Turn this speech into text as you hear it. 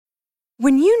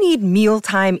When you need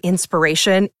mealtime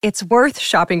inspiration, it's worth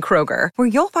shopping Kroger, where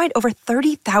you'll find over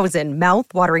 30,000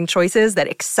 mouth-watering choices that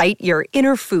excite your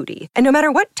inner foodie. And no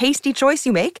matter what tasty choice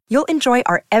you make, you'll enjoy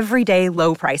our everyday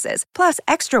low prices, plus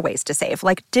extra ways to save,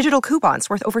 like digital coupons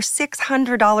worth over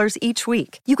 $600 each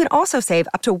week. You can also save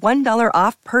up to $1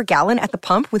 off per gallon at the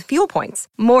pump with fuel points.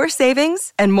 More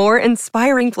savings and more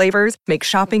inspiring flavors make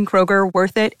shopping Kroger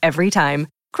worth it every time.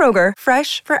 Kroger,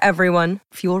 fresh for everyone.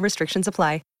 Fuel restrictions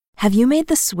apply. Have you made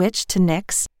the switch to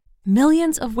Knix?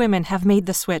 Millions of women have made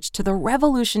the switch to the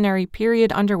revolutionary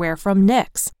period underwear from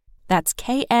Knix. That's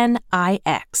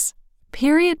Knix.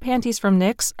 Period panties from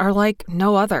Knix are like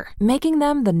no other, making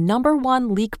them the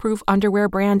 #1 leak-proof underwear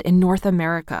brand in North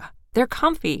America. They're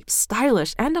comfy,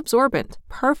 stylish, and absorbent,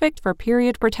 perfect for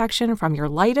period protection from your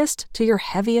lightest to your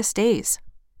heaviest days.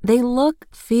 They look,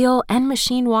 feel, and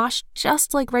machine wash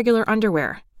just like regular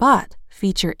underwear, but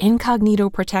feature incognito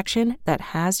protection that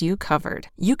has you covered.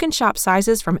 You can shop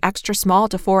sizes from extra small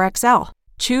to 4XL.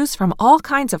 Choose from all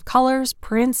kinds of colors,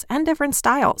 prints, and different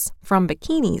styles, from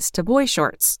bikinis to boy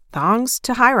shorts, thongs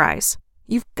to high-rise.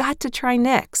 You've got to try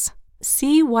Knix.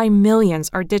 See why millions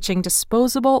are ditching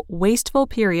disposable, wasteful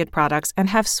period products and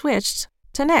have switched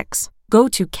to Knix. Go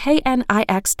to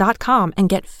knix.com and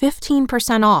get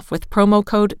 15% off with promo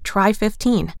code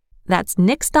TRY15. That's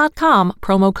knix.com,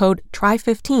 promo code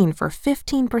TRY15 for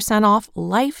 15% off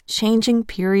life-changing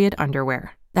period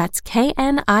underwear. That's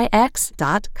knix.com.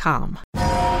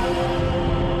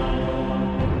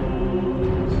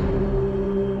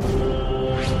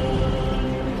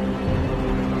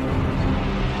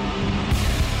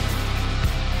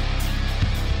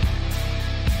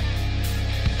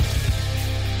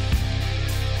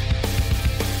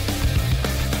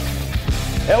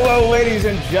 Hello, ladies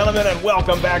and gentlemen, and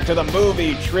welcome back to the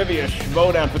Movie Trivia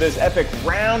Schmoedown for this epic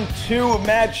Round 2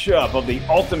 matchup of the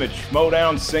Ultimate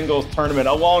Schmoedown Singles Tournament.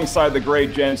 Alongside the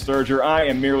great Jen Sturger, I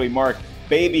am merely Mark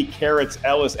Baby Carrots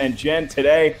Ellis. And Jen,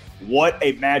 today, what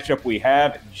a matchup we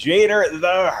have. Jader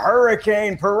the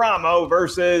Hurricane Paramo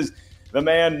versus the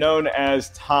man known as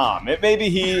Tom. Maybe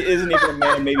he isn't even a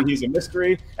man, maybe he's a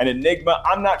mystery, an enigma.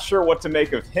 I'm not sure what to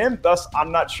make of him, thus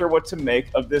I'm not sure what to make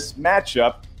of this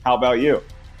matchup. How about you?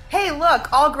 Hey,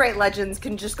 look, all great legends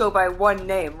can just go by one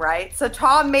name, right? So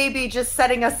Tom may be just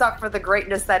setting us up for the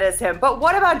greatness that is him. But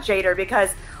what about Jader? Because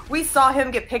we saw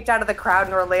him get picked out of the crowd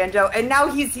in Orlando, and now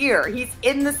he's here. He's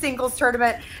in the singles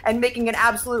tournament and making an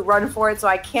absolute run for it, so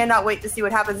I cannot wait to see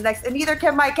what happens next, and neither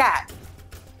can my cat.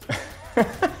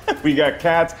 We got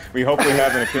cats. We hopefully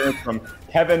have an appearance from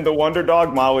Kevin the Wonder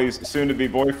Dog, Molly's soon-to-be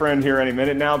boyfriend, here any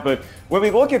minute now. But when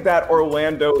we look at that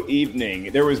Orlando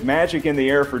evening, there was magic in the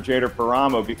air for Jader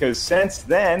Paramo, because since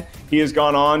then, he has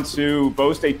gone on to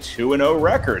boast a 2-0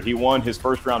 record. He won his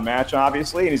first-round match,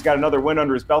 obviously, and he's got another win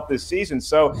under his belt this season.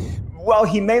 So while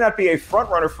he may not be a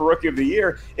front-runner for Rookie of the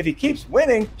Year, if he keeps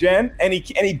winning, Jen, and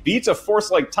he beats a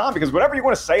force like Tom, because whatever you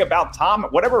want to say about Tom,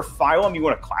 whatever phylum you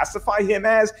want to classify him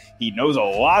as, he knows a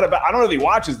lot about. I don't know if he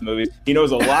watches the movies. He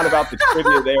knows a lot about the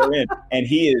trivia they are in, and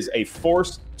he is a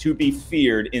force to be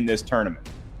feared in this tournament.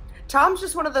 Tom's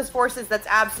just one of those forces that's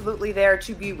absolutely there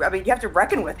to be, I mean, you have to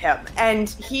reckon with him. And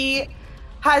he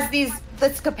has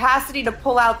this capacity to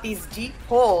pull out these deep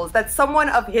pulls that someone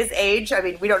of his age, I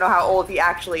mean, we don't know how old he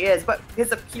actually is, but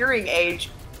his appearing age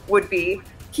would be,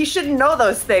 he shouldn't know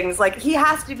those things. Like, he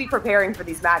has to be preparing for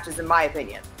these matches, in my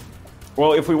opinion.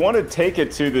 Well, if we want to take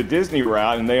it to the Disney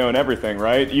route, and they own everything,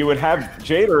 right, you would have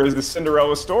Jader as the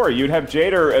Cinderella story. You'd have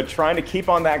Jader trying to keep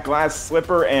on that glass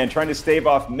slipper and trying to stave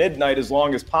off midnight as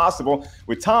long as possible.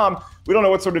 With Tom, we don't know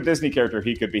what sort of Disney character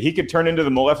he could be. He could turn into the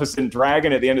Maleficent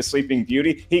dragon at the end of Sleeping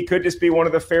Beauty. He could just be one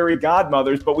of the fairy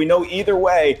godmothers, but we know either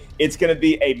way it's going to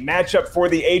be a matchup for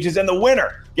the ages, and the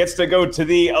winner gets to go to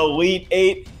the Elite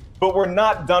Eight. But we're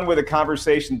not done with the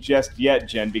conversation just yet,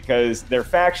 Jen, because their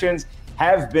factions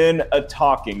have been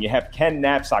a-talking. You have Ken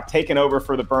Napzok taking over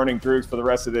for the Burning Droogs for the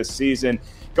rest of this season,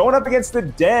 going up against the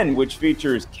Den, which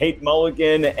features Kate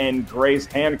Mulligan and Grace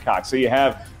Hancock. So you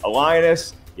have a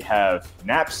Lioness, you have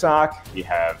Napzok, you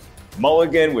have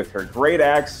Mulligan with her great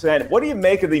accent. What do you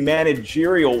make of the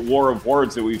managerial war of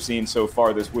words that we've seen so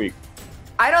far this week?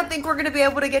 I don't think we're going to be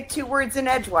able to get 2 words in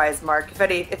edgewise, Mark,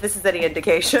 if this is any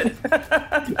indication.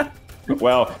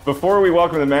 Well, before we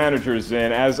welcome the managers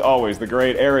in, as always, the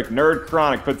great Eric Nerd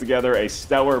Chronic put together a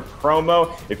stellar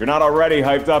promo. If you're not already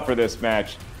hyped up for this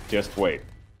match, just wait.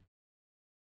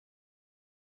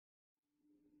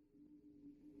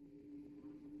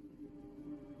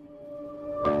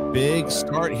 big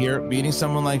start here, beating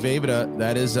someone like Vejvoda.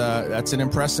 That's an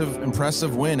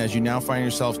impressive win, as you now find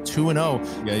yourself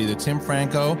 2-0. You got either Tim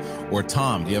Franco or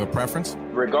Tom. Do you have a preference?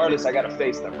 Regardless, I got to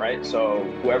face them, right? So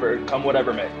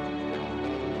whatever may.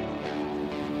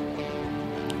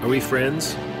 Are we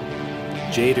friends?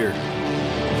 Jader.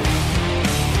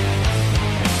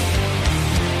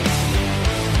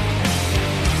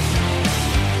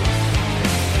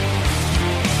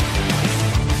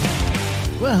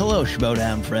 Well, hello,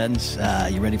 Schmodown friends.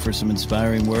 You ready for some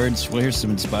inspiring words? Well, here's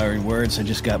some inspiring words. I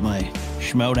just got my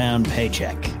Schmodown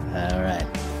paycheck. All right.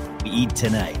 We eat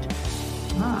tonight.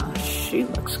 She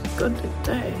looks good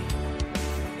today.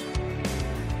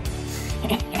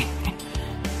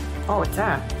 Oh, it's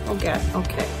that.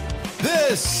 Okay.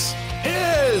 This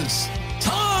is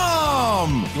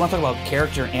Tom! You want to talk about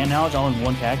character and knowledge all in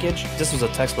one package? This was a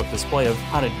textbook display of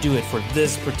how to do it for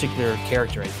this particular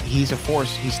character. He's a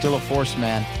force. He's still a force,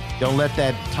 man. Don't let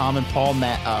that Tom and Paul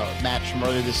match from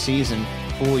earlier this season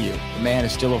fool you. The man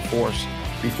is still a force.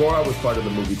 Before I was part of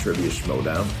the movie Trivia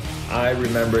Schmodown, I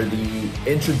remember the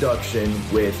introduction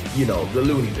with, the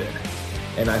Looney Bin.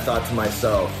 And I thought to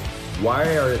myself, why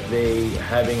are they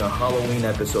having a Halloween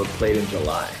episode played in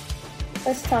July?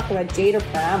 Let's talk about Jader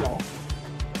Paramo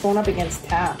going up against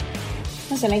Tom.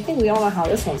 Listen, I think we all know how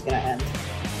this one's going to end.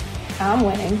 Tom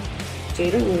winning,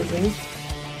 Jader losing,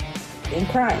 then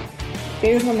crying.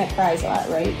 Jader's one that cries a lot,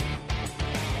 right?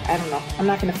 I don't know. I'm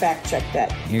not going to fact check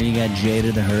that. Here you got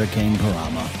Jader the Hurricane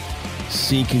Paramo,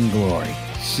 seeking glory,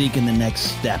 seeking the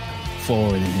next step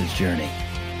forward in his journey.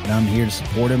 And I'm here to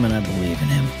support him, and I believe in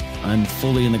him. I'm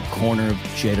fully in the corner of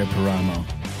Jader Paramo.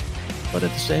 But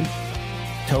at the same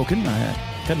token,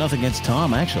 I got nothing against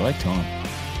Tom. I actually like Tom.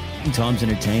 I think Tom's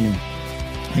entertaining.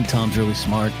 I think Tom's really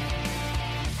smart.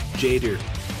 Jader,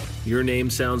 your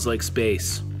name sounds like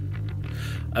space.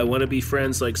 I want to be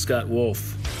friends like Scott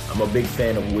Wolf. I'm a big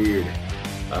fan of Weird.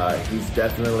 He's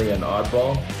definitely an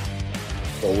oddball.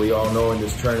 But we all know in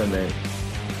this tournament,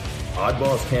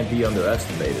 oddballs can't be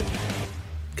underestimated.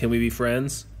 Can we be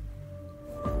friends?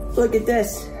 Look at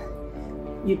this.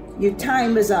 Your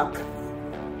time is up.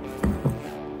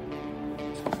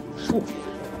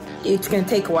 It's going to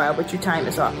take a while, but your time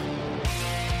is up.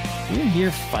 We're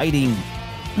here fighting,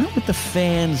 not with the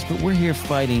fans, but we're here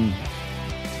fighting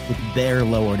with their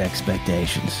lowered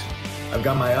expectations. I've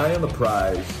got my eye on the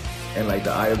prize, and like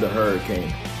the eye of the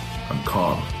hurricane, I'm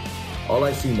calm. All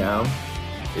I see now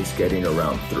is getting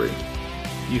around 3.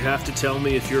 You have to tell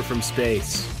me if you're from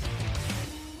space.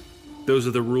 Those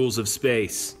are the rules of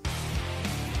space.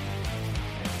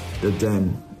 The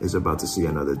Den is about to see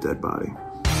another dead body.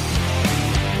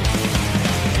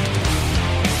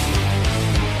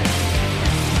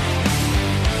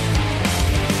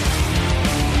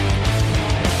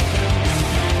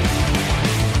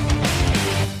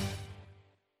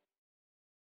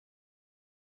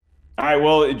 All right,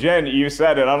 well, Jen, you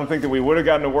said it. I don't think that we would have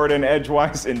gotten a word in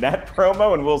edgewise in that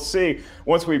promo, and we'll see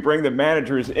once we bring the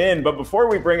managers in. But before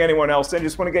we bring anyone else in,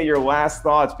 just want to get your last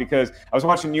thoughts, because I was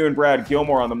watching you and Brad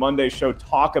Gilmore on the Monday show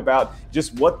talk about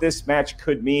just what this match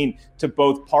could mean to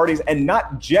both parties, and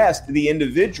not just the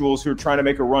individuals who are trying to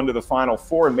make a run to the Final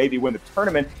Four and maybe win the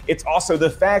tournament. It's also the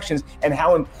factions and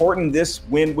how important this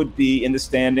win would be in the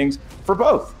standings for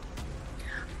both.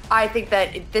 I think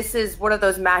that this is one of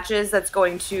those matches that's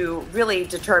going to really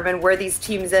determine where these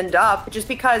teams end up, just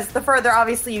because the further,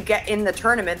 obviously, you get in the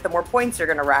tournament, the more points you're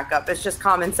going to rack up. It's just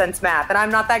common sense math, and I'm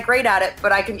not that great at it,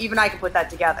 but I can put that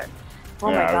together. Oh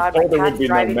my God, my cat's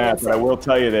driving me insane. But I will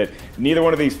tell you that neither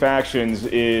one of these factions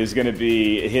is going to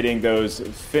be hitting those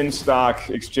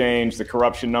Finstock exchange, the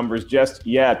corruption numbers just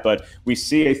yet, but we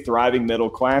see a thriving middle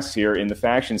class here in the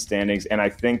faction standings, and I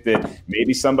think that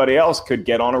maybe somebody else could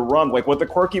get on a run, like what the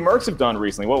Quirky Mercs have done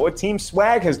recently, what Team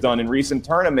Swag has done in recent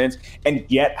tournaments, and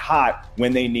get hot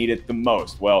when they need it the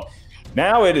most. Well,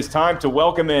 now it is time to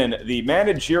welcome in the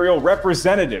managerial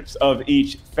representatives of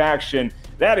each faction.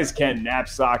 That is Ken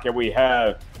Knapsack, and we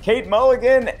have Kate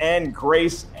Mulligan and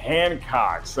Grace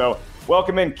Hancock. So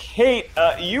welcome in. Kate,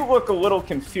 you look a little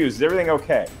confused. Is everything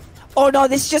okay? Oh, no,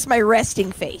 this is just my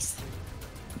resting face.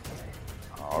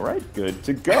 All right, good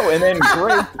to go. And then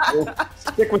Grace, we'll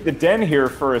stick with the Den here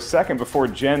for a second before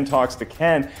Jen talks to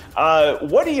Ken.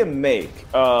 What do you make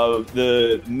of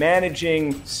the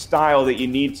managing style that you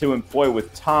need to employ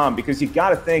with Tom? Because you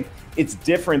got to think it's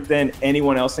different than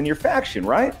anyone else in your faction,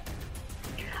 right?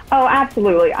 Oh,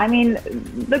 absolutely. I mean,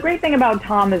 the great thing about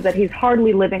Tom is that he's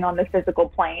hardly living on the physical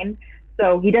plane.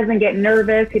 So he doesn't get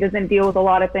nervous. He doesn't deal with a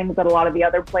lot of things that a lot of the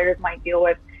other players might deal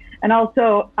with. And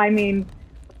also, I mean,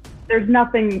 there's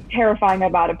nothing terrifying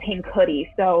about a pink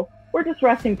hoodie. So we're just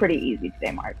resting pretty easy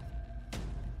today, Mark.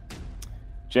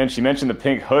 Jen, she mentioned the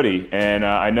pink hoodie, and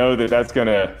I know that that's going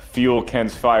to fuel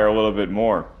Ken's fire a little bit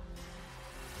more.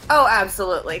 Oh,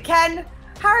 absolutely. Ken,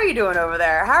 how are you doing over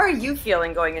there? How are you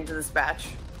feeling going into this match?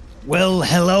 Well,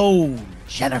 hello,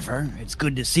 Jennifer. It's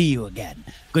good to see you again.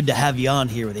 Good to have you on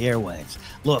here with the airwaves.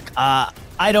 Look, I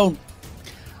don't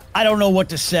know what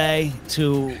to say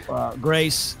to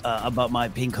Grace about my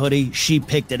pink hoodie. She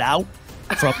picked it out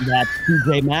from that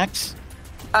TJ Maxx.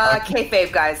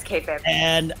 Kayfabe, guys, kayfabe.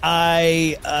 And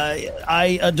I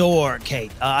adore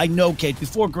Kate. I know Kate.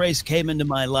 Before Grace came into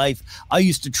my life, I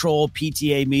used to troll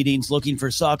PTA meetings looking for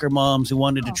soccer moms who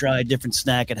wanted to try a different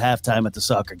snack at halftime at the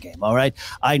soccer game, all right?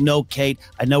 I know Kate.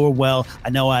 I know her well. I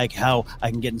know how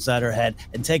I can get inside her head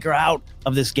and take her out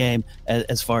of this game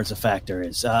as far as a factor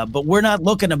is. But we're not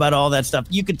looking about all that stuff.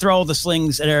 You could throw the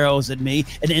slings and arrows at me,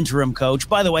 an interim coach.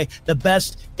 By the way, the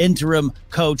best interim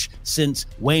coach since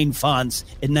Wayne Fonts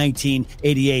in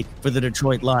 1988 for the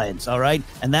Detroit Lions, all right?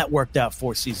 And that worked out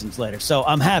 4 seasons later. So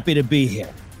I'm happy to be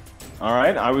here. All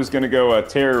right, I was going to go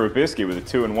Terry Robisky with a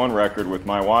 2-1 record with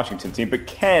my Washington team. But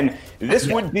Ken, this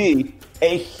would be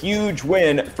a huge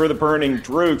win for the Burning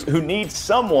Droogs, who need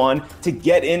someone to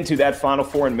get into that Final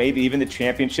Four and maybe even the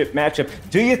championship matchup.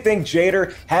 Do you think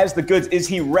Jader has the goods? Is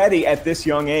he ready at this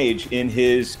young age in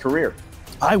his career?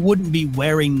 I wouldn't be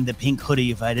wearing the pink hoodie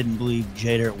if I didn't believe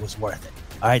Jader was worth it.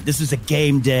 All right, this is a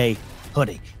game day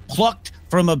hoodie. Plucked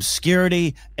from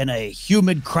obscurity in a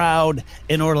humid crowd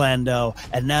in Orlando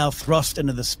and now thrust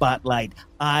into the spotlight.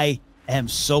 I am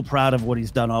so proud of what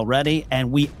he's done already,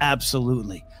 and we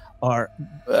absolutely are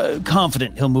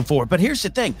confident he'll move forward. But here's the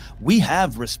thing. We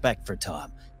have respect for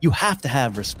Tom. You have to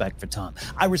have respect for Tom.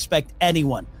 I respect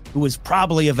anyone who is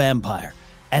probably a vampire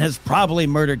and has probably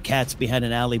murdered cats behind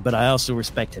an alley, but I also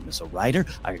respect him as a writer.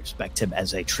 I respect him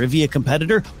as a trivia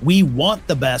competitor. We want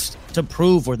the best to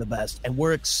prove we're the best, and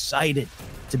we're excited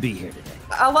to be here today.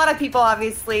 A lot of people,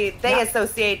 obviously, they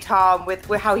associate Tom with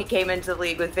how he came into the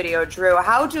league with Video Drew.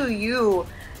 How do you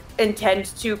intend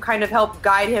to kind of help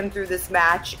guide him through this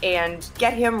match and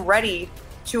get him ready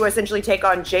to essentially take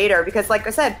on Jader? Because like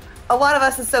I said, a lot of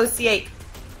us associate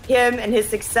him and his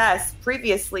success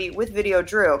previously with Video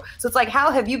Drew. So it's like,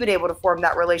 how have you been able to form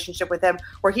that relationship with him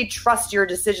where he trusts your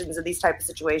decisions in these type of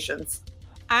situations?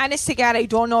 Honest to God, I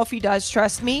don't know if he does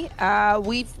trust me.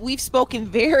 We've spoken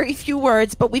very few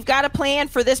words, but we've got a plan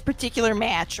for this particular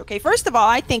match. Okay, first of all,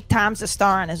 I think Tom's a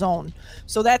star on his own,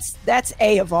 so that's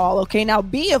A of all. Okay, now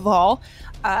B of all,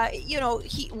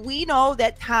 we know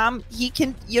that Tom, he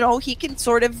can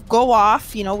sort of go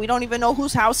off. We don't even know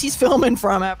whose house he's filming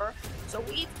from ever. So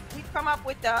we've come up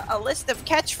with a list of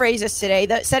catchphrases today.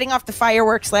 That setting off the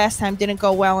fireworks last time didn't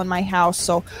go well in my house,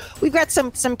 so we've got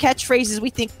some catchphrases we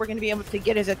think we're going to be able to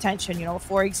get his attention.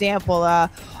 For example, a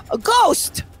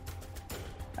ghost,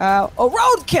 a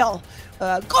roadkill,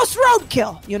 ghost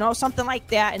roadkill. Something like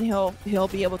that, and he'll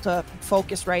be able to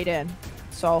focus right in.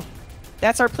 So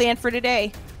that's our plan for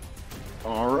today.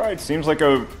 All right, seems like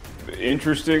a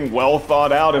interesting, well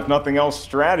thought out, if nothing else,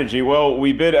 strategy. Well,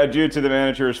 we bid adieu to the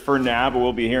managers for now, but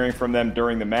we'll be hearing from them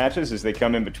during the matches as they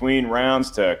come in between rounds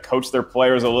to coach their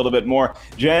players a little bit more.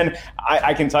 Jen,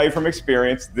 I can tell you from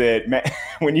experience that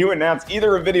when you announce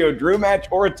either a Video Drew match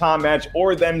or a Tom match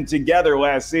or them together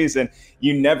last season,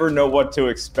 you never know what to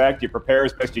expect. You prepare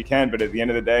as best you can, but at the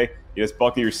end of the day, you just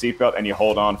buckle your seatbelt and you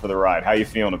hold on for the ride. How you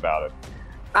feeling about it?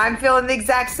 I'm feeling the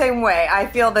exact same way. I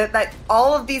feel that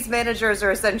all of these managers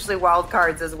are essentially wild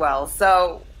cards as well.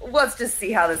 So let's just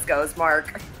see how this goes,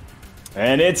 Mark.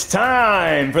 And it's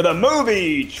time for the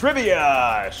Movie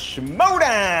Trivia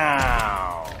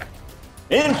Schmodown.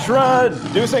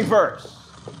 Introducing first,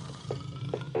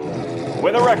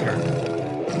 with a record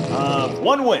of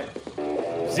 1 win,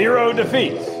 0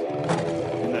 defeats,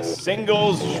 in the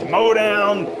singles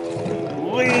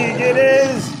Schmodown league, it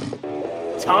is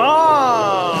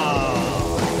Tom!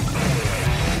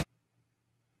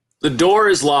 The door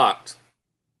is locked.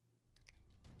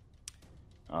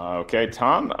 Okay,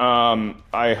 Tom.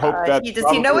 I hope that. Does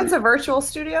he know it's a virtual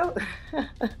studio?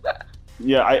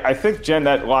 Yeah, I think, Jen,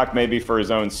 that lock may be for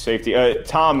his own safety.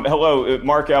 Tom, hello.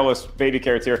 Mark Ellis, Baby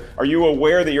Carrots here. Are you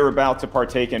aware that you're about to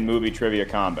partake in movie trivia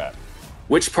combat?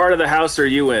 Which part of the house are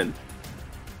you in?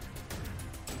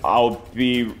 I'll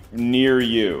be near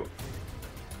you.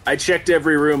 I checked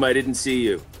every room. I didn't see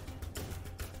you.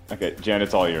 Okay, Jen,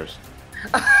 it's all yours.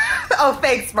 Oh,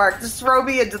 thanks, Mark. Just throw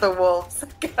me into the wolves.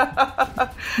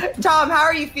 Tom, how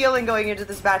are you feeling going into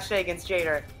this match today against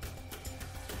Jader?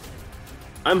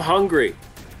 I'm hungry.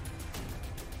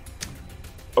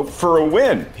 Oh, for a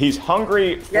win. He's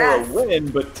hungry for a win,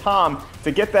 but Tom,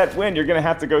 to get that win, you're going to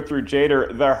have to go through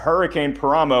Jader, the Hurricane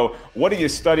Paramo. What have you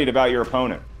studied about your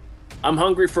opponent? I'm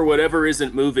hungry for whatever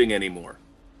isn't moving anymore.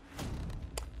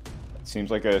 Seems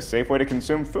like a safe way to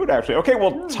consume food, actually. Okay,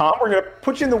 well, Tom, we're gonna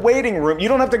put you in the waiting room. You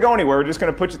don't have to go anywhere. We're just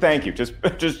gonna put you. Thank you. Just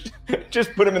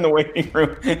put him in the waiting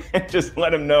room and just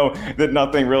let him know that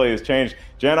nothing really has changed.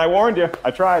 Jen, I warned you.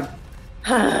 I tried.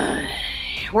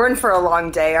 We're in for a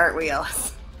long day, aren't we,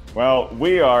 Ellis? Well,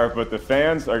 we are, but the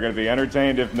fans are going to be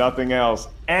entertained if nothing else.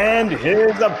 And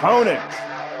his opponent,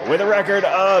 with a record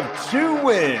of 2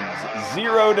 wins,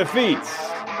 0 defeats.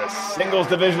 The singles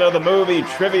division of the movie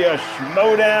Trivia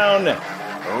Schmodown,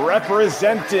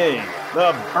 representing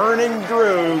the Burning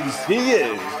Droogs, he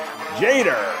is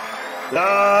Jader,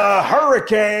 the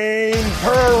Hurricane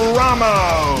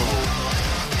Paramo.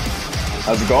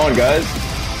 How's it going, guys?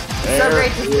 So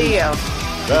great to see you.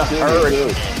 The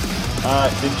Hurricane.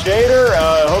 Jader,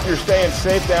 I hope you're staying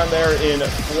safe down there in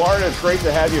Florida. It's great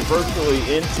to have you virtually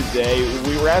in today.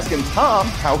 We were asking Tom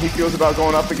how he feels about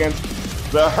going up against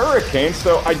the Hurricane.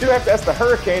 So I do have to ask the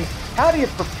Hurricane, how do you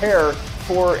prepare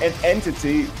for an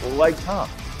entity like Tom?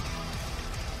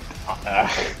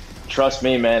 Trust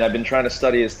me, man. I've been trying to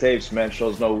study his tapes, man.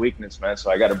 Shows no weakness, man. So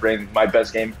I got to bring my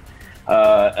best game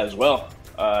as well.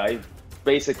 I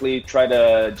basically try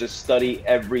to just study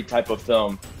every type of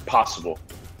film possible.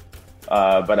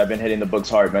 But I've been hitting the books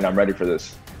hard, man. I'm ready for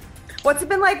this. What's it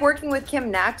been like working with Kim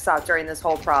Naxos during this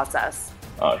whole process?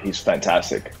 He's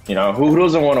fantastic. You know, who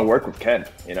doesn't want to work with Ken,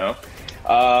 you know?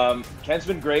 Ken's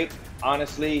been great.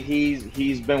 Honestly,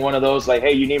 he's been one of those like,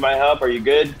 hey, you need my help? Are you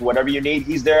good? Whatever you need,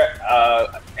 he's there.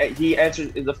 He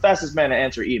answers the fastest man to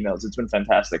answer emails. It's been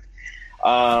fantastic.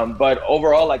 But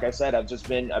overall, like I said, I've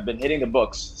been hitting the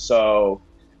books. So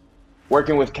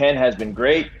working with Ken has been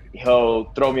great. He'll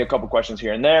throw me a couple questions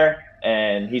here and there,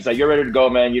 and he's like, you're ready to go,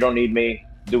 man. You don't need me.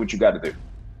 Do what you got to do.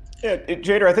 Yeah,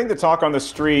 Jader, I think the talk on the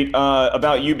street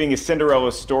about you being a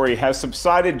Cinderella story has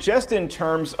subsided just in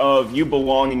terms of you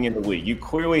belonging in the league. You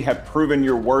clearly have proven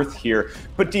your worth here.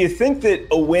 But do you think that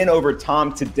a win over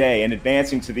Tom today and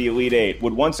advancing to the Elite Eight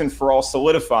would once and for all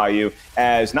solidify you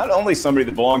as not only somebody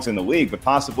that belongs in the league, but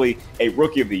possibly a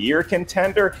Rookie of the Year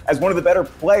contender, as one of the better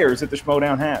players that the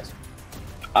Schmodown has?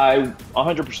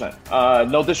 100%.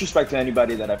 No disrespect to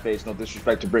anybody that I faced. No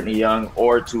disrespect to Brittany Young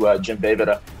or to Jim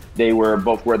Beveda. They were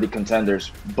both worthy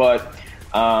contenders. But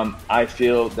I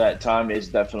feel that Tom is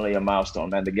definitely a milestone,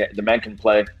 man. The man can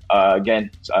play. Again,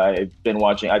 I've been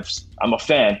watching. I'm a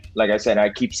fan. Like I said, I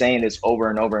keep saying this over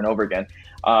and over and over again.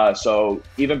 So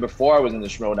even before I was in the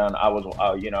Schmodown, I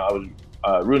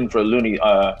was rooting for Looney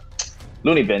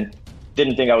Bin.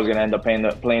 Didn't think I was going to end up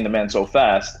playing the man so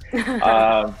fast.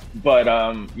 But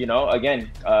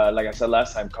again, like I said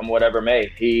last time, come whatever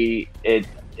may,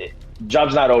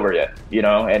 job's not over yet,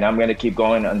 and I'm going to keep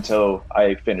going until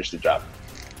I finish the job.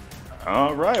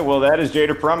 All right. Well, that is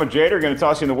Jader Paramo. Jader, going to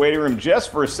toss you in the waiting room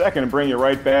just for a second and bring you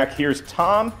right back. Here's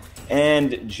Tom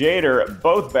and Jader,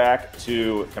 both back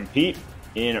to compete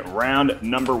in round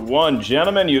number 1.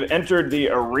 Gentlemen, you've entered the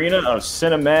arena of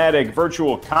cinematic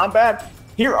virtual combat.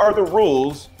 Here are the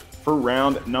rules for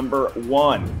round number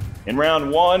 1. In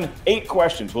round 1, 8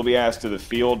 questions will be asked to the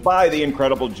field by the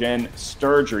incredible Jen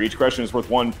Sturger. Each question is worth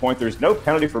 1 point. There's no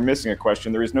penalty for missing a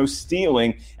question. There is no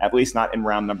stealing, at least not in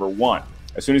round number 1.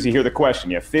 As soon as you hear the question,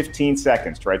 you have 15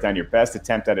 seconds to write down your best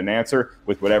attempt at an answer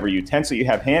with whatever utensil you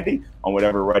have handy on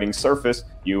whatever writing surface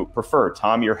you prefer.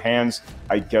 Tom, your hands,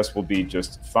 I guess, will be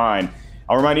just fine.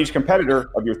 I'll remind each competitor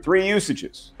of your 3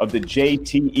 usages of the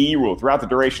JTE rule throughout the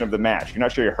duration of the match. You're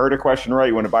not sure you heard a question right,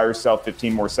 you want to buy yourself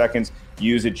 15 more seconds,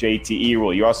 use a JTE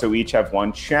rule. You also each have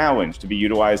 1 challenge to be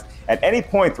utilized at any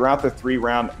point throughout the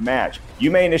 3-round match.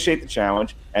 You may initiate the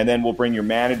challenge, and then we'll bring your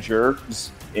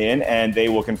managers in, and they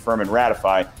will confirm and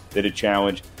ratify that a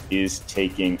challenge is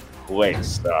taking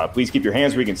place. Please keep your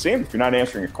hands where you can see them if you're not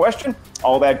answering a question,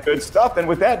 all that good stuff. And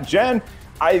with that, Jen,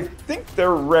 I think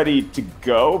they're ready to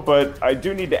go, but I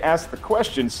do need to ask the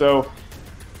question. So,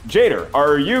 Jader,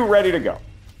 are you ready to go?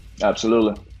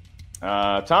 Absolutely.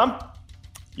 Tom,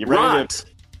 you ready to?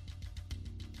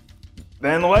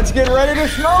 Then let's get ready to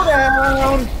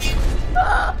Schmodown.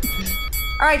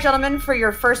 All right, gentlemen, for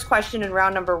your first question in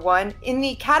round number 1, in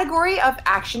the category of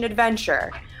action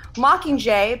adventure,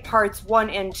 Mockingjay Parts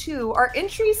 1 and 2 are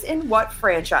entries in what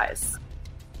franchise?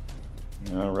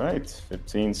 All right,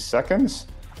 15 seconds.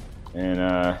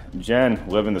 And Jen,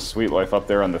 living the sweet life up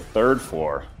there on the 3rd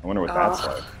floor. I wonder what that's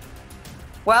like.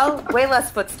 Well, way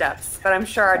less footsteps, but I'm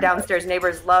sure our downstairs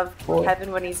neighbors love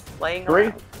Kevin when he's playing 3,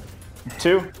 around.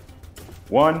 2,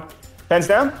 1. Pens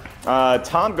down.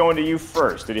 Tom, going to you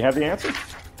first. Did you have the answer?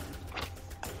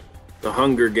 The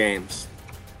Hunger Games.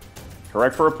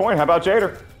 Correct for a point. How about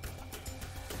Jader?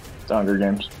 The Hunger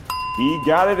Games. He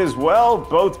got it as well.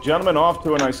 Both gentlemen off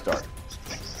to a nice start.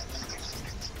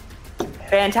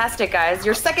 Fantastic, guys.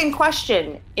 Your second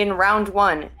question in round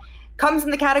 1 comes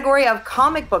in the category of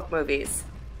comic book movies.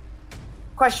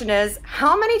 Question is,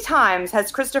 how many times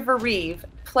has Christopher Reeve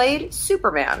played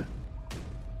Superman?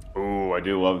 Ooh, I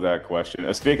do love that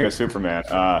question. Speaking of Superman,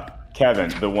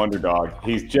 Kevin, the Wonder Dog,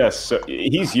 he's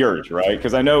yours, right?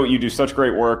 Because I know you do such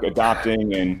great work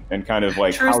adopting and kind of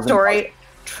like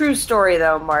True story,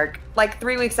 though, Mark. Like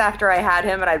 3 weeks after I had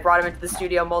him and I brought him into the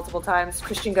studio multiple times,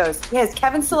 Christian goes, yeah, is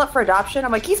Kevin still up for adoption?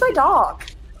 I'm like, he's my dog.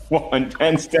 1,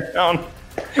 pens down.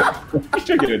 I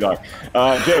should get a dog.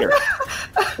 Jader,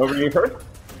 over to you first.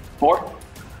 4.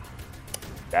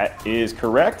 That is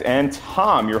correct. And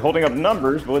Tom, you're holding up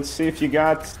numbers, but let's see if you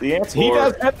got the answer. 4. He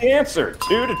does have the answer.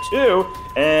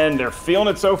 2-2, and they're feeling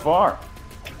it so far.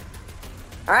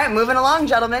 All right, moving along,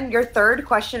 gentlemen. Your third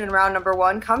question in round number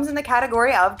 1 comes in the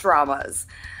category of dramas.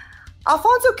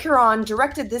 Alfonso Cuarón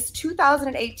directed this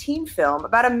 2018 film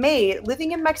about a maid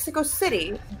living in Mexico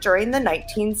City during the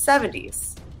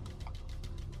 1970s.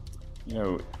 You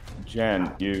know,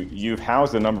 Jen, you've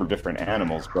housed a number of different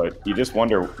animals, but you just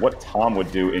wonder what Tom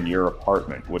would do in your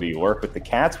apartment. Would he lurk with the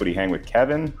cats? Would he hang with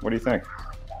Kevin? What do you think?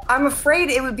 I'm afraid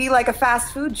it would be like a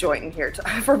fast food joint in here,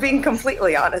 for being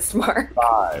completely honest, Mark.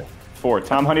 5, 4.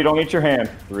 Tom, honey, don't eat your hand.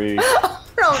 3,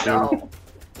 2,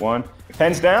 1.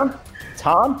 Pens down.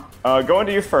 Tom, going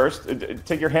to you first.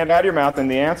 Take your hand out of your mouth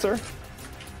and the answer.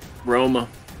 Roma.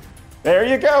 There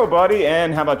you go, buddy.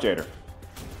 And how about Jader?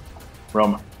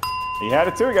 Roma. He had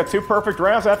it too. He got 2 perfect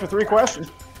rounds after 3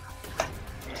 questions.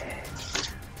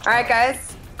 All right,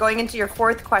 guys. Going into your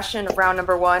fourth question of round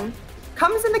number 1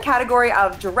 comes in the category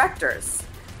of directors.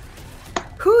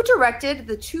 Who directed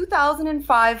the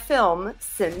 2005 film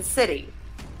Sin City?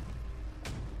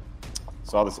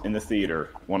 Saw this in the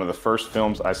theater. One of the first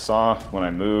films I saw when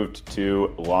I moved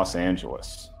to Los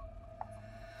Angeles.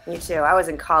 Me too. I was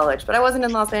in college, but I wasn't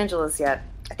in Los Angeles yet.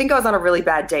 I think I was on a really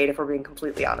bad date, if we're being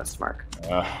completely honest, Mark.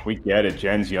 We get it.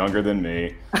 Jen's younger than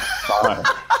me. 5,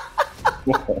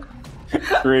 4,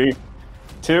 3,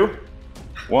 2,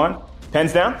 1.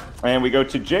 Pens down. And we go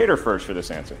to Jader first for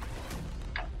this answer.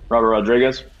 Robert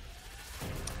Rodriguez.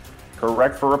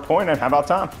 Correct for a point. And how about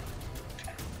Tom?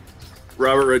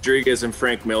 Robert Rodriguez and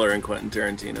Frank Miller and Quentin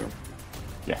Tarantino.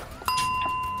 Yeah.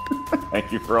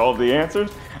 Thank you for all the answers.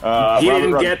 He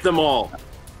didn't get them all.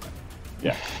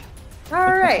 Yeah.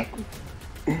 All right.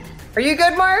 Are you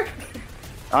good, Mark?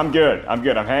 I'm good. I'm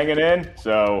hanging in.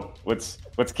 So let's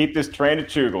keep this train a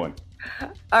chuggling.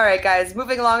 All right, guys.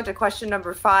 Moving along to question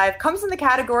number 5 comes in the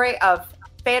category of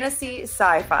fantasy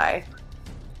sci-fi.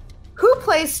 Who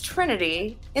plays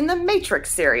Trinity in the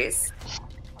Matrix series?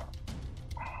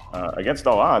 Against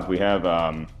all odds, we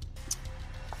have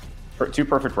 2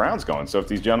 perfect rounds going. So if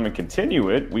these gentlemen continue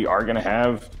it, we are going to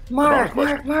have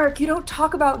Mark, you don't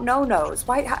talk about no-nos.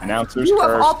 Why? Announcers you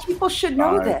first. of all people should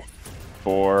know 5, this.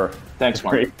 4. Thanks,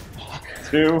 Mark.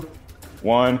 3, 2,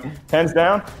 1. Pens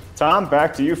down. Tom,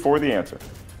 back to you for the answer.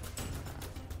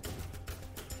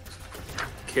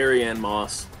 Carrie-Anne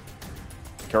Moss.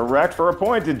 Correct for a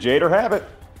point. Did Jader have it?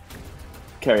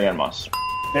 Carrie-Anne Moss.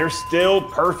 They're still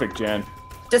perfect, Jen.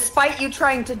 Despite you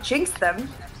trying to jinx them.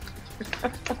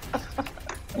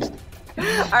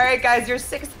 All right, guys, your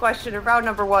 6th question of round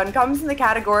number 1 comes in the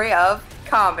category of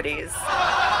comedies.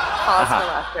 Pause for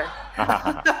laughter.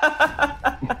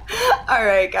 All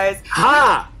right, guys.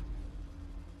 Ha!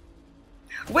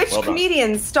 Which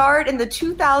comedian starred in the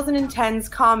 2010s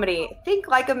comedy Think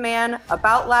Like a Man,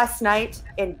 About Last Night,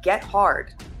 and Get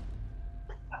Hard?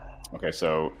 Okay,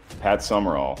 so Pat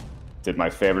Summerall did my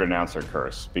favorite announcer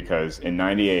curse because in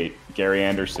 '98, Gary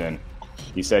Anderson,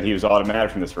 he said he was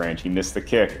automatic from this range. He missed the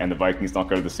kick, and the Vikings don't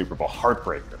go to the Super Bowl.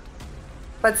 Heartbreaker.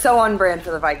 But so on brand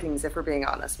for the Vikings, if we're being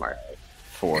honest, Mark.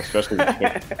 4, especially the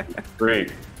kick. 3,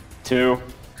 2,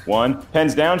 1.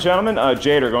 Pens down, gentlemen.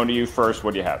 Jader, going to you first.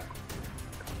 What do you have?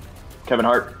 Kevin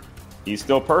Hart. He's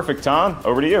still perfect, Tom.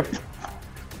 Over to you.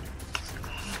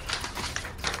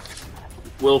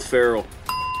 Will Ferrell.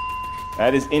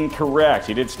 That is incorrect.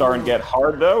 He did star in Get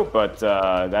Hard, though, but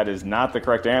that is not the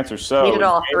correct answer. So Needed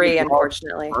all 3,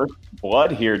 unfortunately. First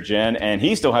blood here, Jen, and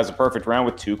he still has a perfect round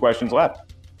with 2 questions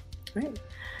left. Right.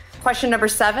 Question number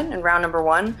 7 in round number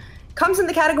 1 comes in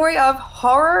the category of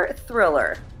horror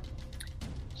thriller.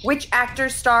 Which actor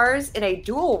stars in a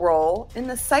dual role in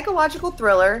the psychological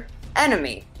thriller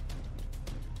Enemy?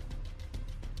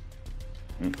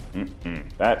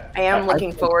 I am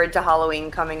looking forward to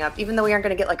Halloween coming up. Even though we aren't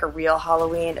going to get like a real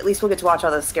Halloween, at least we'll get to watch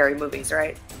all those scary movies,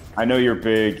 right? I know you're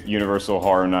big Universal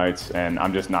Horror Nights, and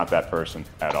I'm just not that person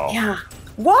at all. Yeah.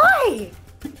 Why?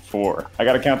 4. I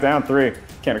got to count down. 3.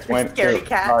 Can't explain it. Scaredy 2.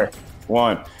 cat. All right.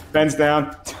 1. Pens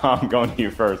down. Tom, going to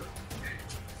you first.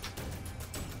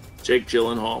 Jake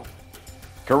Gyllenhaal.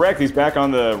 Correct. He's back on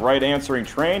the right answering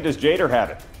train. Does Jader have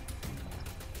it?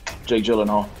 Jake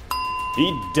Gyllenhaal.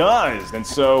 He does. And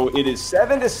so it is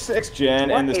 7-6, Jen.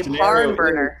 What and the a scenario barn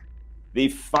burner. The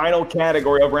final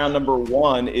category of round number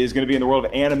 1 is going to be in the world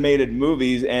of animated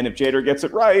movies. And if Jader gets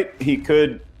it right, he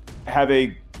could have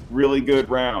a really good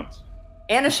round.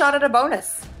 And a shot at a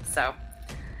bonus. So,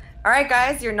 all right,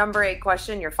 guys, your number 8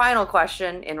 question, your final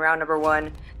question in round number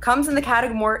 1, comes in the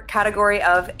category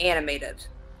of animated.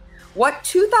 What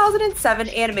 2007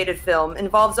 animated film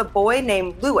involves a boy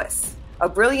named Lewis, a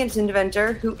brilliant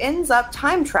inventor who ends up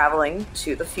time traveling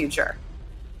to the future?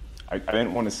 I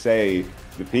didn't want to say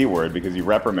the P word because you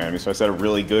reprimanded me, so I said a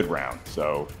really good round.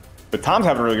 So, but Tom's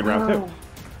having a really good round too.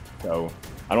 So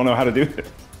I don't know how to do this.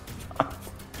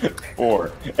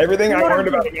 4. Everything I learned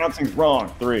about announcing's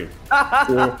wrong. 3, 2,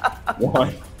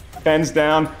 1. Pens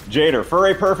down. Jader for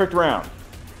a perfect round.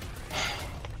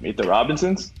 Meet the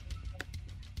Robinsons.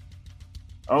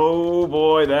 Oh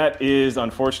boy, that is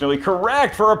unfortunately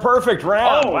correct for a perfect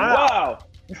round. Oh wow!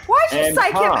 Why'd you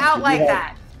psych him out like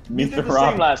that? Meet the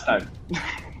same last time.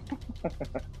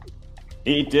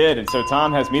 He did, and so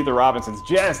Tom has Meet the Robinsons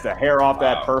just a hair off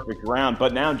that perfect round.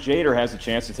 But now Jader has a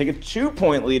chance to take a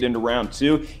 2-point lead into round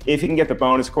 2 if he can get the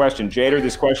bonus question. Jader,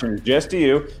 this question is just to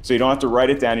you, so you don't have to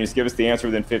write it down. You just give us the answer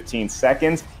within 15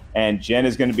 seconds, and Jen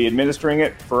is going to be administering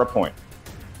it for a point.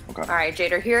 Okay. All right,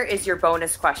 Jader, here is your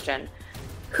bonus question.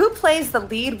 Who plays the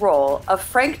lead role of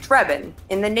Frank Drebin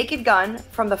in The Naked Gun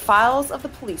from the Files of the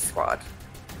Police Squad?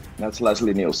 That's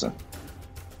Leslie Nielsen.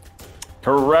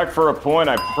 Correct for a point.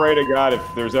 I pray to God if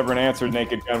there's ever an answer to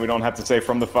Naked Gun, we don't have to say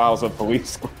from the Files of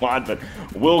Police Squad, but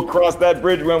we'll cross that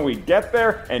bridge when we get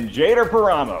there. And Jader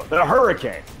Paramo, the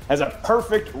Hurricane, has a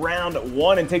perfect round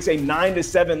 1 and takes a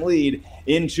 9-7 lead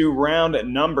into round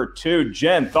number 2.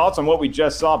 Jen, thoughts on what we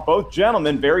just saw? Both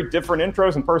gentlemen, very different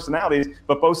intros and personalities,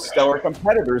 but both stellar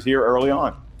competitors here early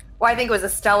on. Well, I think it was a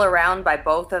stellar round by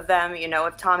both of them. You know,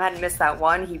 if Tom hadn't missed that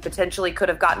one, he potentially could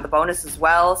have gotten the bonus as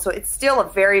well. So it's still a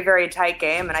very, very tight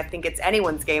game, and I think it's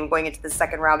anyone's game going into the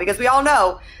second round because we all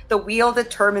know the wheel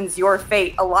determines your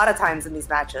fate a lot of times in these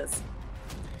matches.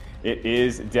 It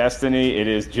is destiny, it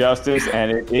is justice,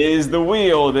 and it is the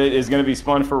wheel that is going to be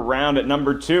spun for round at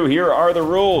number 2. Here are the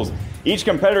rules. Each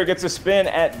competitor gets a spin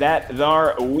at that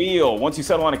thar wheel. Once you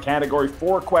settle on a category,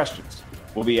 4 questions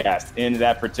will be asked in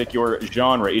that particular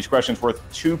genre. Each question is worth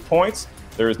 2 points.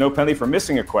 There is no penalty for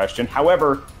missing a question.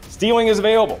 However, stealing is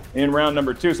available in round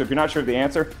number 2. So if you're not sure of the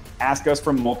answer, ask us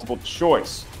for multiple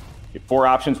choice. You have 4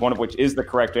 options, one of which is the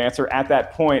correct answer. At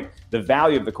that point, the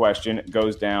value of the question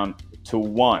goes down to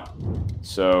 1.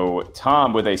 So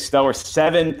Tom with a stellar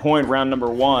 7-point round number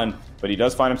 1, but he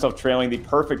does find himself trailing the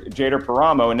perfect Jader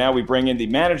Paramo. And now we bring in the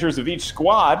managers of each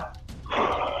squad.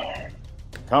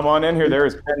 Come on in here. There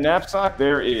is Penn Knapsack.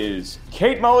 There is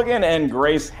Kate Mulligan and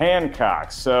Grace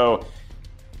Hancock. So,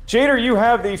 Jader, you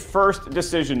have the first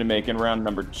decision to make in round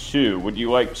number 2. Would you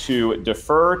like to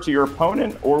defer to your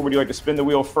opponent, or would you like to spin the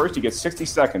wheel first? You get 60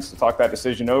 seconds to talk that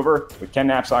decision over with Ken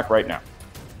Knapsack right now.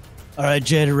 All right,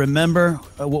 Jader, remember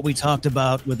what we talked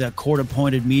about with that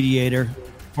court-appointed mediator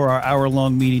for our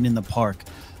hour-long meeting in the park.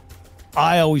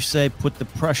 I always say put the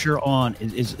pressure on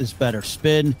is better.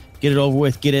 Spin, get it over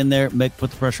with, get in there,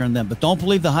 put the pressure on them. But don't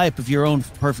believe the hype of your own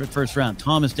perfect first round.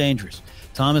 Tom is dangerous.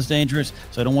 Tom is dangerous,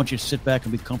 so I don't want you to sit back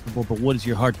and be comfortable. But what is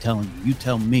your heart telling you? You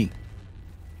tell me.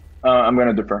 I'm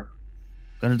going to defer.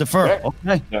 Going to defer.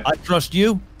 Okay. Yeah. I trust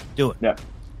you. Do it. Yeah.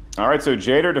 All right, so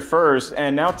Jader defers,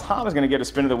 and now Tom is going to get a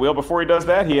spin of the wheel. Before he does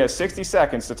that, he has 60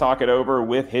 seconds to talk it over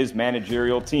with his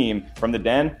managerial team. From the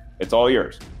Den, it's all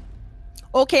yours.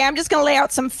 Okay, I'm just going to lay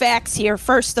out some facts here,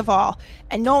 first of all.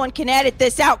 And no one can edit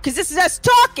this out because this is us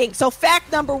talking. So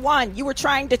fact number 1, you were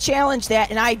trying to challenge that,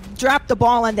 and I dropped the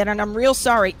ball on that, and I'm real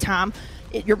sorry, Tom.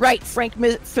 You're right, Frank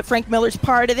Miller's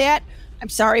part of that. I'm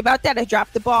sorry about that. I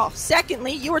dropped the ball.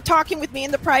 Secondly, you were talking with me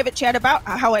in the private chat about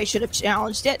how I should have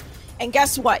challenged it. And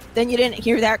guess what? Then you didn't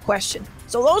hear that question.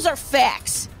 So those are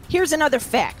facts. Here's another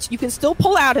fact. You can still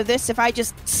pull out of this if I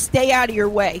just stay out of your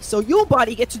way. So you,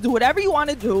 buddy, get to do whatever you want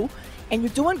to do. And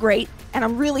you're doing great, and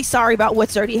I'm really sorry about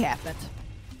what's already happened.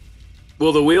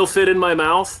 Will the wheel fit in my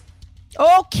mouth?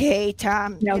 Okay,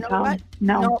 Tom. No, you know Tom. what?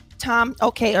 No, Tom.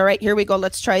 Okay, all right, here we go.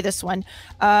 Let's try this one.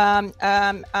 A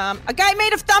guy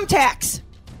made of thumbtacks.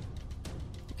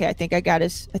 Okay, I think I got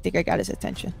his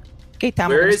attention. Okay, Tom.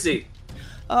 Where is he?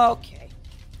 Okay,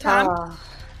 Tom.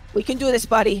 We can do this,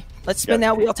 buddy. Let's spin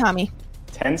that wheel, Tommy.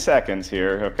 10 seconds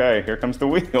here. Okay, here comes the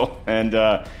wheel, and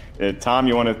Tom,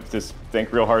 you want to just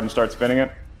think real hard and start spinning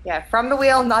it? Yeah, from the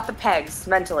wheel, not the pegs,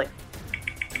 mentally.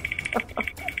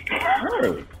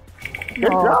 Really?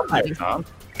 Good job there, Tom.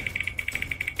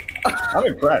 I'm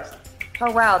impressed.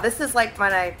 Oh, wow. This is like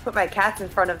when I put my cats in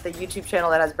front of the YouTube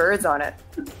channel that has birds on it.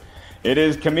 It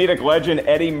is comedic legend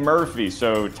Eddie Murphy.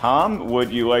 So, Tom,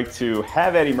 would you like to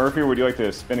have Eddie Murphy, or would you like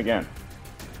to spin again?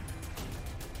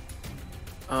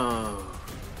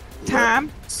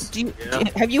 Tom,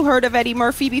 have you heard of Eddie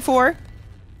Murphy before?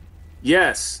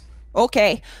 Yes.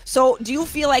 Okay. So, do you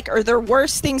feel like, are there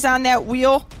worse things on that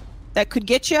wheel that could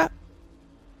get you?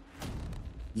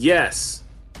 Yes.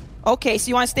 Okay, so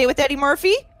you want to stay with Eddie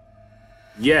Murphy?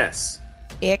 Yes.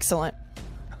 Excellent.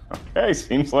 Okay,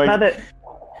 seems like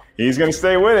he's going to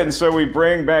stay with it. And so we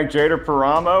bring back Jader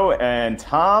Paramo and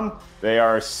Tom. They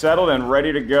are settled and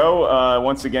ready to go.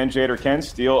 Once again, Jader can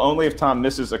steal only if Tom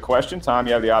misses a question. Tom,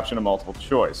 you have the option of multiple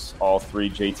choice. All 3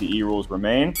 JTE rules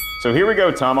remain. So here we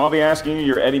go, Tom. I'll be asking you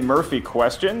your Eddie Murphy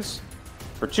questions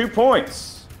for 2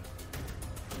 points.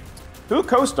 Who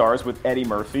co-stars with Eddie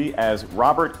Murphy as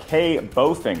Robert K.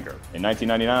 Bowfinger in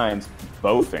 1999's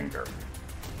Bowfinger?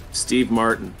 Steve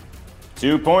Martin.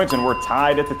 2 points, and we're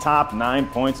tied at the top, 9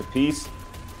 points apiece.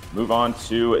 Move on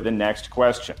to the next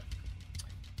question.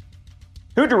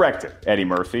 Who directed Eddie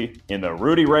Murphy in the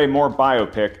Rudy Ray Moore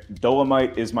biopic,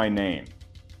 Dolomite Is My Name?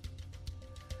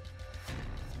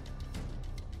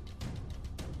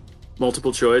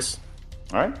 Multiple choice.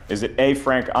 All right. Is it A,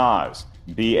 Frank Oz,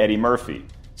 B, Eddie Murphy,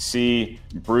 C,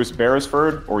 Bruce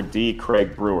Beresford, or D,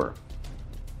 Craig Brewer?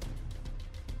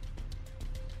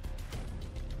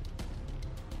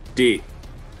 D.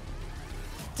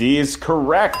 D is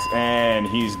correct, and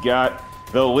he's got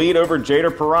the lead over Jader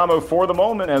Paramo for the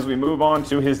moment as we move on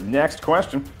to his next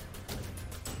question.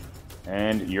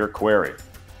 And your query.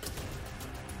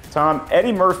 Tom,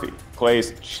 Eddie Murphy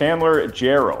plays Chandler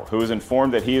Jarrell, who is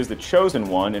informed that he is the chosen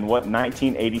one in what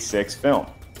 1986 film?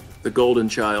 The Golden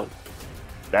Child.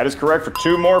 That is correct for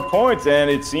 2 more points, and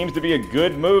it seems to be a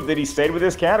good move that he stayed with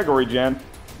this category, Jen.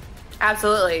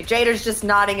 Absolutely. Jader's just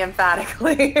nodding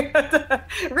emphatically.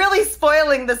 Really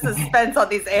spoiling the suspense on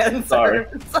these answers. Sorry.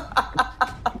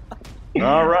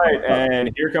 All right,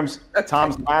 and here comes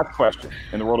Tom's last question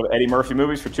in the world of Eddie Murphy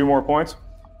movies for 2 more points.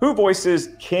 Who voices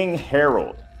King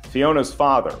Harold, Fiona's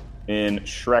father, in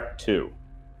Shrek 2?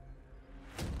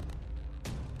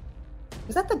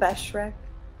 Is that the best Shrek?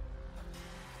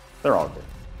 They're all good.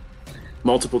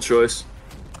 Multiple choice.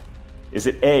 Is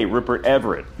it A, Rupert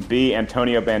Everett, B,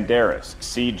 Antonio Banderas,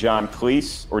 C, John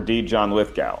Cleese, or D, John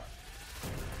Lithgow?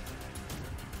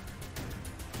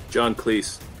 John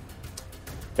Cleese.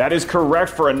 That is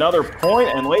correct for another point.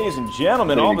 And ladies and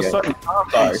gentlemen, all of a sudden, Tom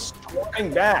is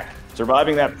storming back,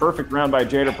 surviving that perfect round by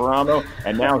Jader Paramo.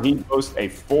 And now he boasts a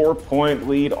 4-point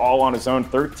lead all on his own,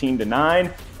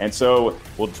 13-9. And so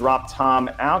we'll drop Tom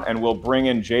out and we'll bring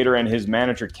in Jader and his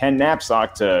manager, Ken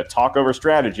Knapsack, to talk over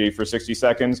strategy for 60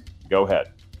 seconds. Go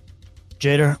ahead.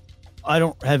 Jader, I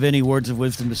don't have any words of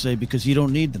wisdom to say because you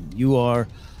don't need them. You are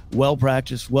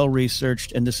well-practiced,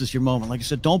 well-researched, and this is your moment. Like I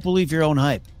said, don't believe your own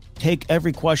hype. Take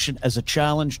every question as a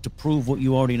challenge to prove what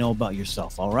you already know about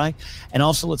yourself, all right? And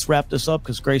also, let's wrap this up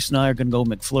because Grace and I are going to go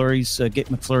McFlurries, get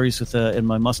McFlurries with in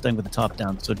my Mustang with the top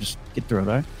down. So just get through it,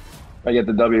 all right? I get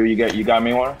the W. You got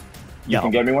me one? You Yeah.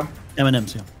 can get me one?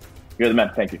 M&M's, yeah. You're the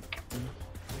man. Thank you.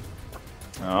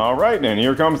 All right, and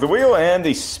here comes the wheel, and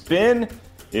the spin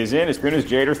is in as soon as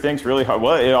Jader thinks really hard.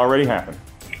 Well, it already happened.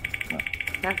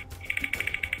 Yeah.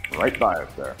 Right by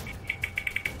us there.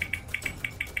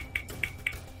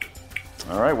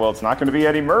 All right, well, it's not going to be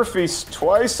Eddie Murphy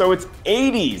twice, so it's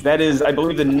 80s. That is, I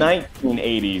believe, the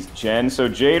 1980s, Jen. So,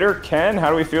 Jader, Ken,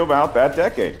 how do we feel about that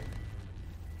decade?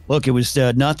 Look, it was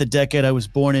not the decade I was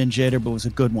born in, Jader, but it was a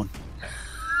good one.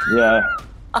 Yeah,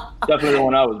 definitely the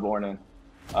one I was born in.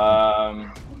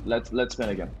 Let's spin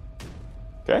again.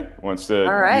 Okay, wants to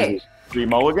All right. use a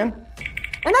mulligan?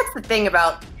 And that's the thing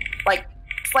about, like,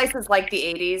 slices like the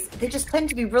 80s. They just tend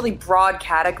to be really broad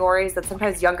categories that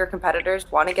sometimes younger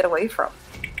competitors want to get away from.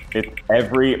 It's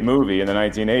every movie in the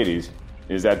 1980s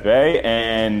is at bay,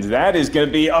 and that is going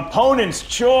to be opponent's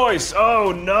choice.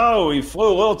 Oh, no, he flew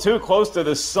a little too close to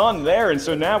the sun there, and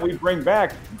so now we bring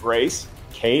back Grace,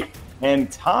 Kate,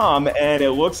 and Tom, and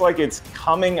it looks like it's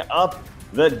coming up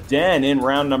the den in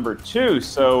round number 2.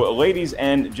 So, ladies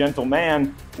and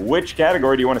gentlemen, which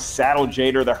category do you want to saddle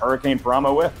Jader the Hurricane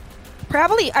Paramo with?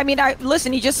 Probably, I mean,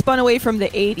 listen, he just spun away from the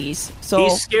 80s. So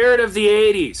He's scared of the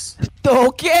 80s.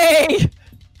 Okay.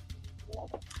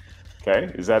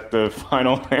 Okay, is that the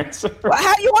final answer? Well,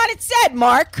 how do you want it said,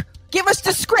 Mark? Give us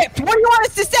the script. What do you want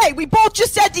us to say? We both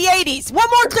just said the 80s. What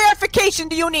more clarification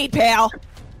do you need, pal?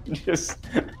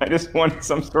 I just want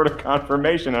some sort of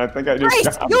confirmation, and I think I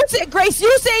just Grace,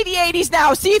 you say the 80s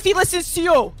now. See if he listens to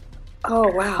you. Oh,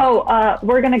 wow. Oh,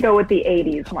 we're going to go with the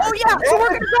 80s, Mark. Oh, yeah, so we're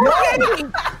going to go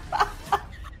with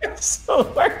the 80s.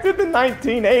 Selected the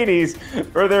 1980s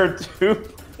for their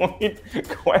 2-point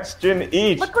question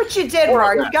each. Look what you did,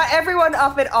 Mark. You got everyone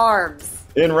up in arms.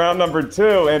 In round number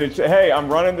 2, and hey, I'm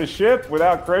running the ship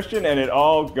without Christian, and it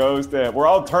all goes to, we're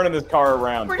all turning this car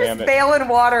around, We're damn just it. bailing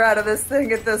water out of this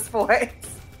thing at this point.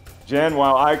 Jen,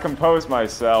 while I compose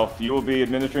myself, you will be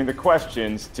administering the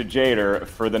questions to Jader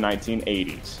for the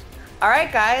 1980s. All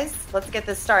right, guys, let's get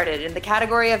this started. In the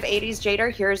category of 80s,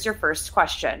 Jader, here's your first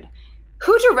question.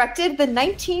 Who directed the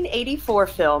 1984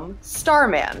 film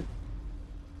Starman?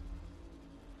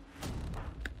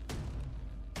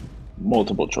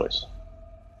 Multiple choice.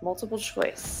 Multiple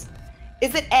choice.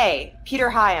 Is it A,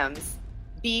 Peter Hyams,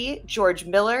 B, George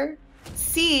Miller,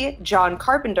 C, John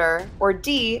Carpenter, or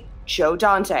D, Joe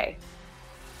Dante?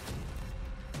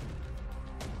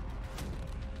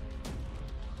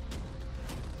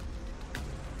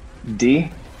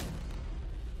 D.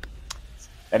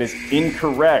 That is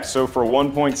incorrect. So for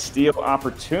 1-point steal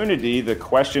opportunity, the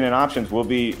question and options will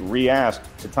be re-asked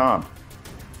to Tom.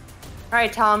 All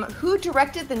right, Tom, who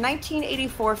directed the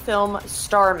 1984 film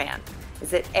Starman?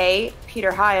 Is it A,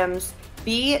 Peter Hyams,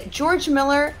 B, George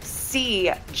Miller, C,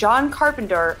 John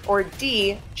Carpenter, or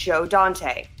D, Joe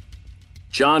Dante?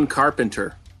 John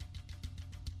Carpenter.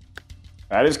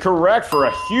 That is correct for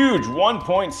a huge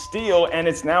 1-point steal, and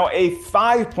it's now a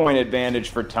 5-point advantage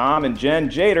for Tom. And Jen,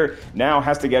 Jader now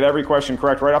has to get every question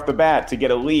correct right off the bat to get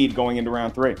a lead going into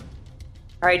round 3. All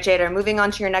right, Jader, moving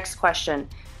on to your next question.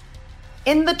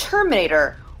 In The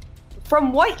Terminator,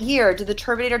 from what year did the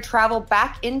Terminator travel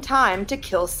back in time to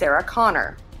kill Sarah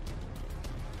Connor?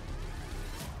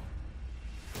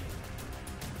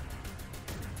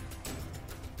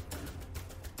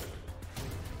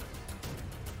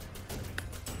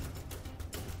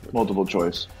 Multiple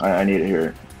choice. I need to hear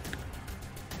it.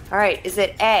 All right, is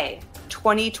it A,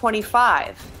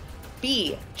 2025,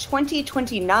 B,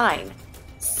 2029,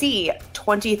 C,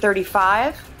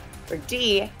 2035, or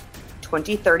D,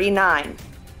 2039?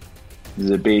 Is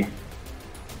it B?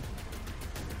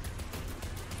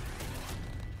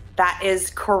 That is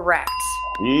correct.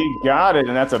 He got it,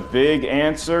 and that's a big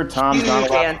answer. Tom's not Huge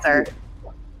allowed answer.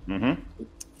 Mm-hmm.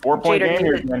 4-point Jader, game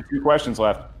here, Jader. Jen. 2 questions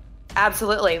left.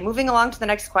 Absolutely. Moving along to the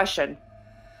next question.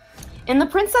 In The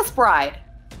Princess Bride,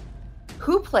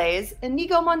 who plays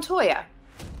Inigo Montoya?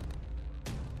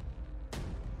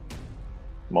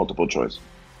 Multiple choice.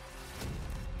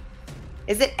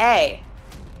 Is it A,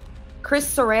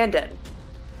 Chris Sarandon,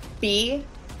 B,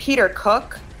 Peter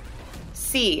Cook,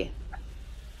 C,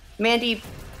 Mandy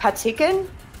Patinkin,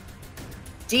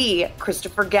 D,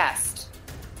 Christopher Guest?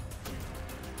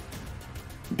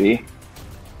 B.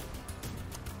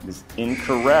 Is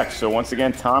incorrect. So once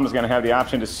again, Tom is going to have the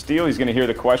option to steal. He's going to hear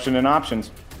the question and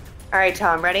options. All right,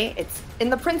 Tom, ready? It's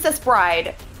in The Princess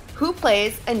Bride, who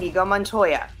plays Inigo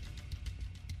Montoya?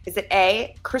 Is it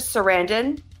A, Chris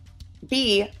Sarandon,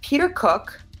 B, Peter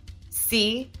Cook,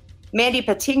 C, Mandy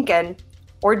Patinkin,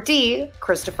 or D,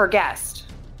 Christopher Guest?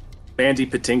 Mandy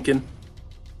Patinkin.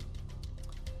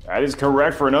 That is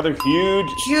correct for another huge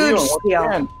steal. Once steal.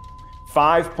 again,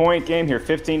 5-point game here,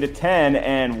 15-10,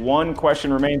 and 1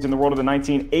 question remains in the world of the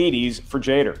 1980s for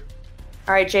Jader.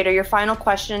 All right, Jader, your final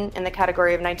question in the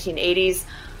category of 1980s.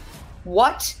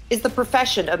 What is the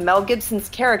profession of Mel Gibson's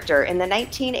character in the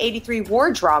 1983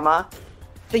 war drama,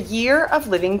 The Year of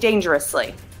Living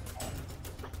Dangerously?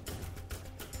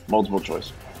 Multiple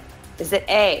choice. Is it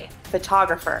A,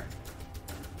 photographer,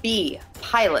 B,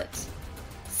 pilot,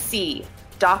 C,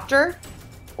 doctor,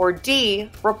 or D,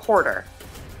 reporter?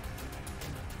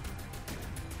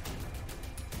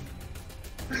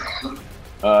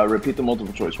 Repeat the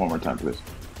multiple choice one more time, please.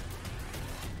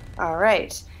 All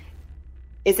right.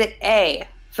 Is it A,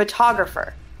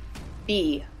 photographer,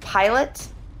 B, pilot,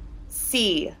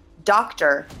 C,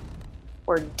 doctor,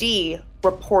 or D,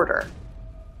 reporter?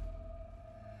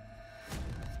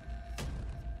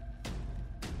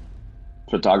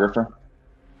 Photographer.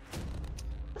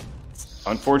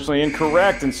 Unfortunately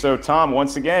incorrect. And so, Tom,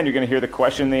 once again, you're going to hear the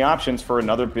question and the options for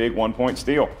another big 1-point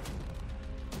steal.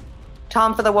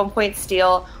 Tom, for the 1-point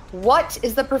steal, what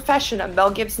is the profession of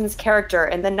Mel Gibson's character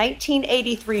in the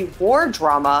 1983 war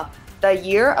drama, The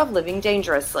Year of Living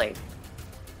Dangerously?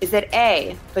 Is it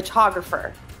A,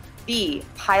 photographer, B,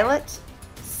 pilot,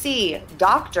 C,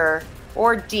 doctor,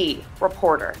 or D,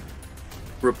 reporter?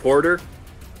 Reporter.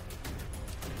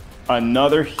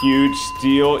 Another huge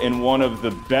steal in one of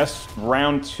the best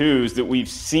round 2s that we've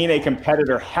seen a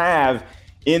competitor have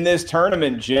in this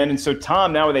tournament, Jen. And so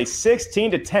Tom now with a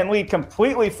 16-10 lead,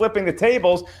 completely flipping the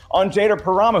tables on Jader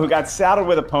Parama, who got saddled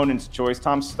with opponent's choice.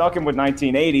 Tom stuck him with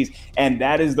 1980s, and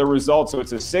that is the result. So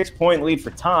it's a 6-point lead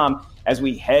for Tom as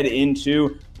we head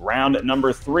into round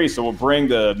number 3. So we'll bring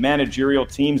the managerial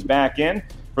teams back in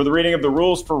for the reading of the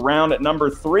rules for round number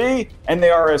 3, and they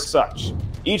are as such.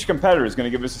 Each competitor is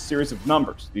going to give us a series of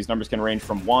numbers. These numbers can range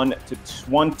from 1 to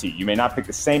 20. You may not pick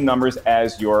the same numbers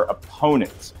as your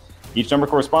opponents. Each number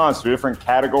corresponds to a different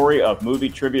category of movie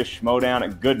trivia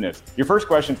schmodown goodness. Your first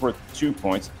question is worth 2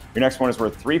 points. Your next one is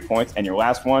worth 3 points. And your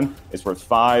last one is worth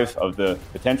 5 of the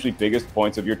potentially biggest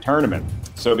points of your tournament.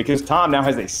 So because Tom now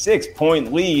has a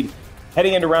 6-point lead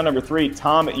heading into round number 3,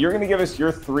 Tom, you're going to give us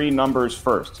your 3 numbers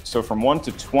first. So from 1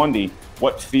 to 20,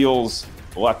 what feels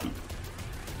lucky?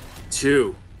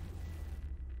 2.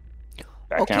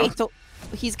 That okay, counts. so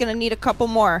he's going to need a couple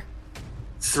more.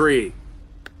 3.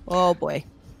 Oh, boy.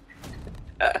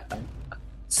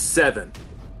 7.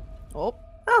 Oh,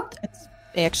 that's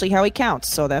actually how he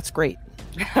counts, so that's great.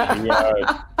 He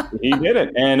did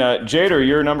it. And Jader,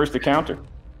 your numbers to counter.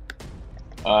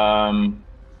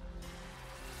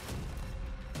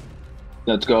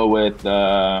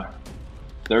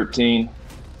 13,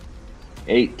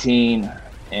 18,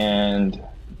 and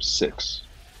 6.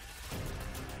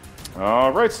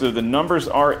 All right, so the numbers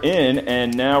are in,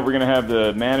 and now we're going to have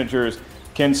the managers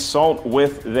consult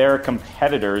with their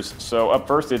competitors. So up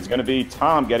first, it's going to be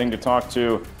Tom getting to talk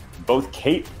to both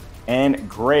Kate and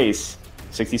Grace.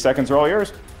 60 seconds are all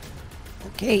yours.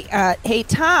 Okay, hey,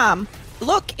 Tom,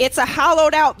 look, it's a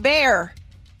hollowed out bear.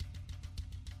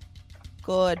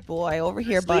 Good boy. Over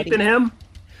here, buddy. Sleeping him?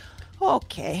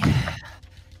 Okay.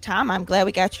 Tom, I'm glad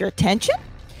we got your attention.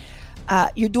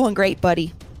 You're doing great,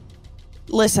 buddy.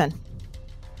 Listen,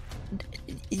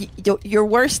 your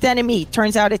worst enemy,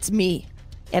 turns out it's me.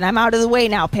 And I'm out of the way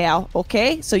now, pal,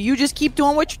 okay? So you just keep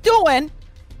doing what you're doing,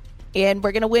 and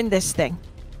we're going to win this thing.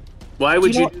 Why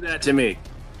would you do that to me?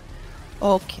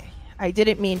 Okay. I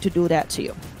didn't mean to do that to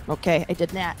you, okay? I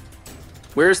did not.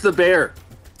 Where's the bear?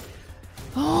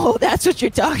 Oh, that's what you're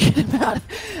talking about.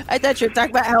 I thought you were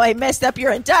talking about how I messed up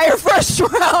your entire first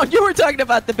round. You were talking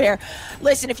about the bear.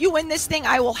 Listen, if you win this thing,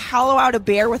 I will hollow out a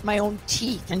bear with my own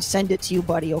teeth and send it to you,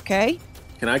 buddy, okay?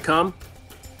 Can I come?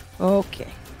 Okay.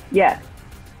 Yes.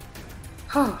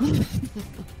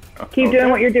 Keep doing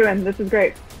what you're doing. This is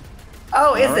great.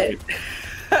 Oh, is it?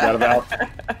 Got about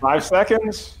 5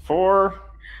 seconds. 4,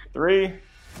 3,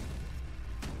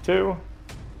 2.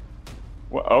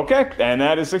 Well, okay, and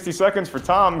that is 60 seconds for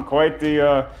Tom. Quite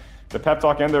the pep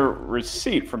talk and the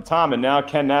receipt from Tom. And now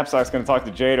Ken Knapsack's going to talk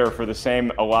to Jader for the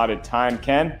same allotted time.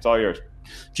 Ken, it's all yours.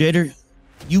 Jader,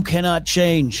 you cannot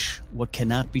change what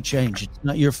cannot be changed. It's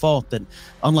not your fault that,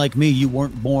 unlike me, you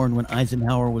weren't born when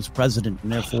Eisenhower was president,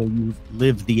 and therefore you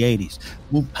lived the 80s.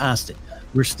 Move past it.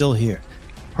 We're still here.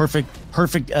 Perfect,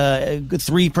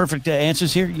 3 perfect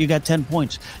answers here. You got 10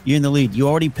 points. You're in the lead. You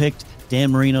already picked Dan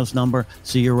Marino's number,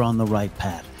 so you're on the right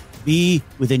path. Be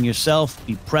within yourself.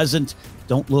 Be present.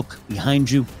 Don't look behind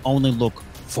you. Only look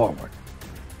forward.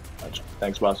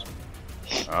 Thanks, boss.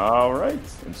 All right.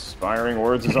 Inspiring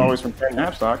words, as always, from Ken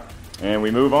Knapsack. And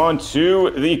we move on to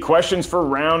the questions for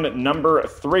round number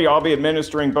 3. I'll be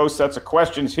administering both sets of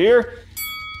questions here.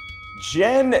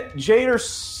 Jader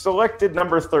selected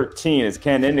number 13, as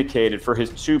Ken indicated, for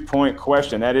his 2-point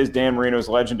question. That is Dan Marino's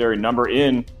legendary number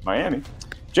in Miami.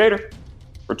 Jader,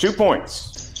 for 2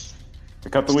 points, to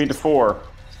cut the lead to 4,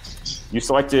 you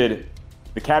selected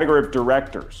the category of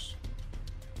directors.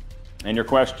 And your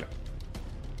question.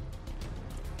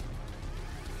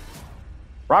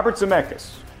 Robert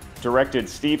Zemeckis directed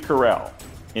Steve Carell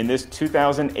in this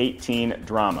 2018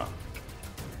 drama.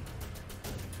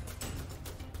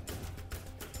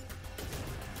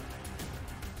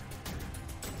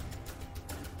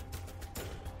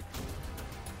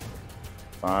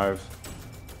 Five,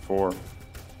 4,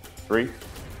 3.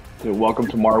 Welcome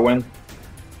to Marwin.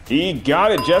 He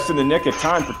got it just in the nick of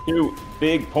time for 2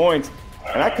 big points.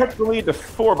 And that cuts the lead to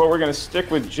 4, but we're going to stick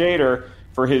with Jader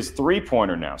for his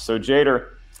 3-pointer now. So, Jader,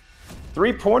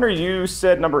 3-pointer, you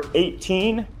said number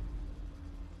 18.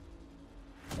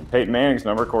 And Peyton Manning's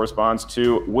number corresponds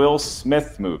to Will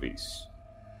Smith movies.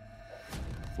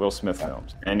 Will Smith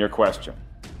films. And your question.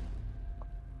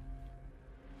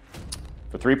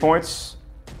 For 3 points,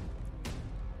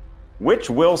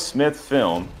 which Will Smith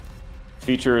film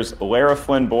features Lara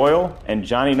Flynn Boyle and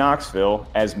Johnny Knoxville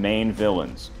as main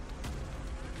villains?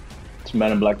 It's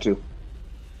Men in Black 2.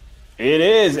 It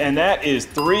is, and that is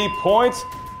 3 points,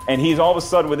 and he's all of a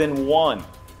sudden within 1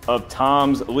 of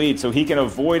Tom's lead, so he can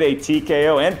avoid a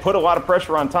TKO and put a lot of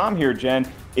pressure on Tom here,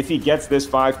 Jen. if he gets this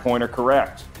 5-pointer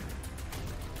correct.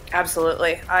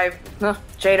 Absolutely.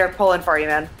 Jader, pulling for you,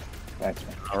 man. Thanks,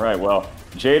 man. All right, well,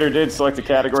 Jader did select a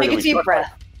category Take a deep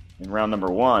breath. in round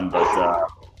number 1, but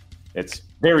it's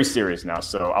very serious now.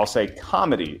 So I'll say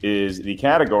comedy is the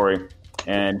category.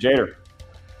 And Jader,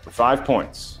 for 5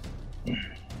 points,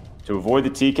 to avoid the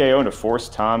TKO and to force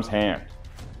Tom's hand,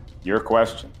 your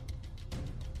question.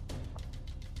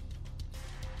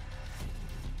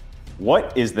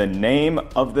 What is the name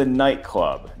of the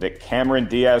nightclub that Cameron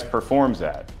Diaz performs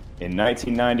at in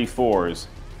 1994's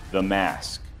The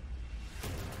Mask?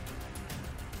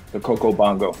 The Coco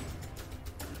Bongo.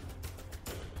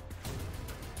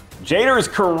 Jader is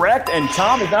correct, and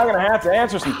Tom is now going to have to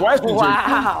answer some questions.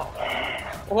 Wow.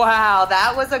 Wow,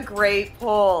 that was a great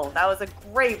pull. That was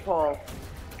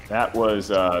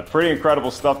pretty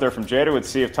incredible stuff there from Jader. Let's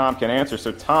see if Tom can answer.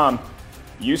 So, Tom,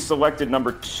 you selected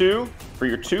number 2 for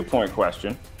your 2-point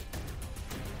question.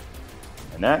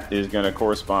 And that is going to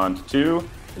correspond to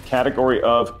the category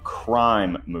of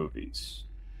crime movies.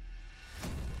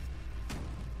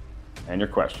 And your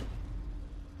question.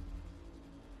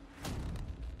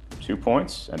 2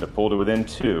 points, and to pull to within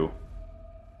 2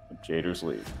 of Jader's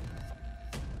lead.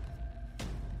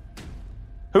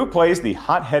 Who plays the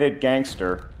hot-headed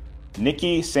gangster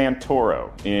Nicky Santoro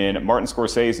in Martin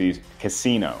Scorsese's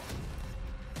Casino?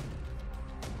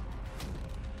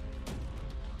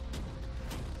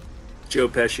 Joe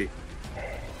Pesci.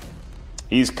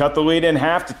 He's cut the lead in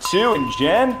half to 2. And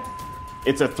Jen,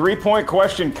 it's a 3-point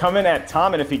question coming at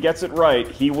Tom, and if he gets it right,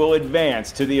 he will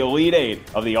advance to the Elite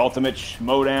 8 of the Ultimate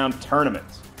Schmodown Tournament.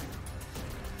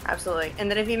 Absolutely. And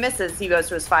then if he misses, he goes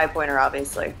to his 5-pointer,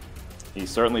 obviously. He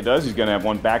certainly does. He's going to have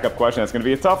one backup question. That's going to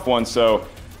be a tough one. So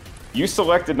you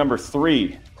selected number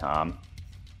 3, Tom.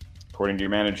 According to your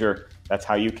manager, that's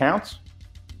how you count?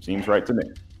 Seems right to me.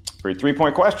 For your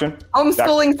 3-point question.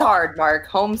 Homeschooling's hard, Mark.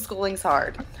 Homeschooling's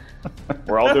hard.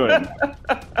 We're all doing it.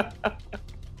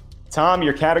 Tom,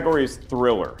 your category is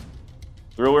thriller.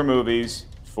 Thriller movies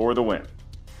for the win.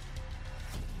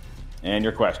 And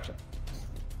your question.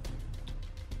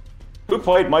 Who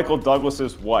played Michael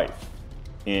Douglas's wife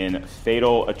in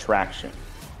Fatal Attraction?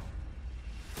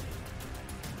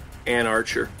 Ann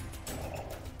Archer.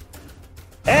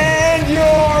 And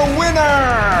your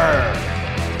winner,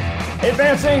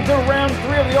 advancing to round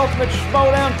 3 of the Ultimate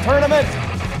Schmodown Tournament,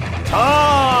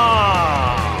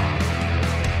 Tom.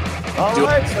 All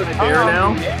right, so the bear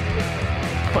now.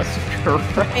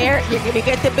 Bear, you're gonna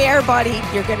get the bear, buddy.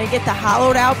 You're gonna get the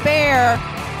hollowed out bear.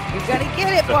 You're gonna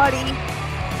get it, buddy.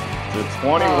 The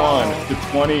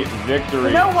 21-20 victory.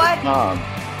 You know what? Tom.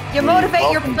 You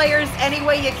motivate your players any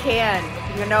way you can.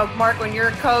 You know, Mark, when you're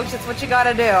a coach, that's what you got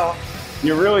to do.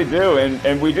 You really do.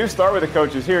 And we do start with the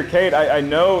coaches here. Kate, I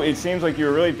know it seems like you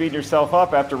were really beating yourself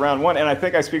up after round 1. And I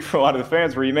think I speak for a lot of the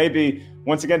fans where you may be,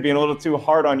 once again, being a little too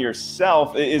hard on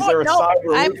yourself. Is there a sigh of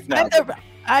relief now?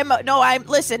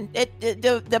 Listen,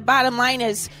 the bottom line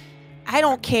is I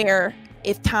don't care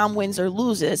if Tom wins or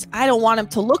loses. I don't want him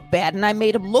to look bad, and I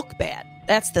made him look bad.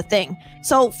 That's the thing.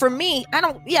 So for me,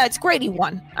 it's great he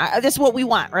won. That's what we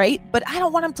want, right? But I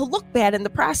don't want him to look bad in the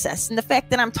process. And the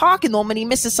fact that I'm talking to him and he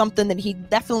misses something that he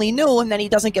definitely knew and then he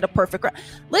doesn't get a perfect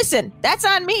listen, that's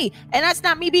on me. And that's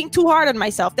not me being too hard on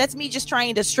myself. That's me just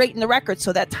trying to straighten the record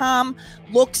so that Tom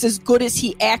looks as good as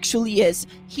he actually is.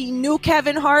 He knew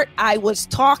Kevin Hart. I was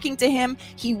talking to him.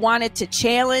 He wanted to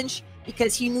challenge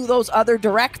because he knew those other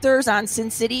directors on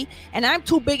Sin City, and I'm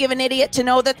too big of an idiot to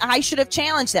know that I should have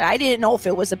challenged that. I didn't know if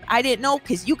it was I didn't know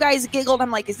because you guys giggled.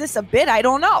 I'm like, is this a bit? I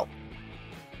don't know.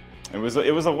 It was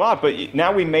a lot, but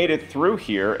now we made it through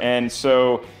here, and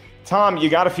so Tom, you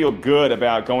got to feel good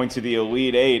about going to the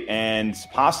Elite 8 and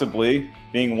possibly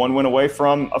being one win away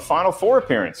from a Final Four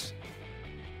appearance.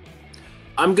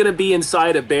 I'm gonna be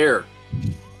inside a bear.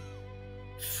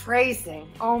 Phrasing.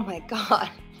 Oh my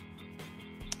God.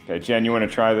 Okay, Jen, you want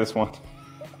to try this one?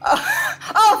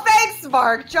 Oh, thanks,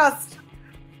 Mark.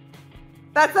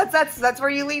 That's where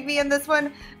you leave me in this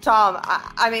one, Tom.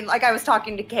 I mean, like I was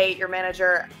talking to Kate, your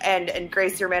manager, and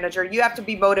Grace, your manager. You have to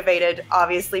be motivated,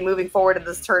 obviously, moving forward in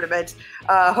this tournament.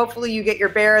 Hopefully, you get your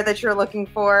bear that you're looking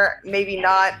for. Maybe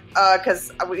not,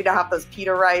 because we don't have those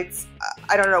PETA rights.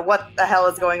 I don't know what the hell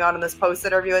is going on in this post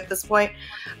interview at this point.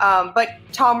 But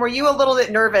Tom, were you a little bit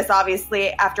nervous, obviously,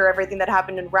 after everything that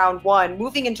happened in round 1,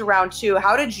 moving into round 2?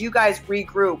 How did you guys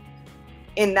regroup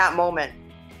in that moment?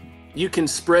 You can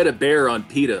spread a bear on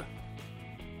PETA.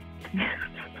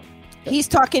 He's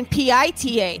talking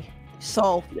PITA.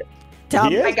 So tell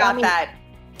me I got that.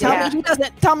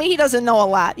 Tell me he doesn't know a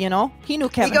lot, you know? He knew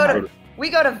Kevin Hart. We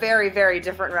go to very, very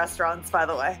different restaurants, by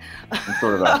the way.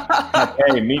 Sort of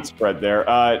a meat spread there.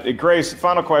 Grace,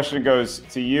 final question goes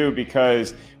to you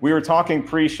because we were talking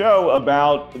pre-show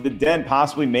about the Den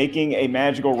possibly making a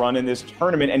magical run in this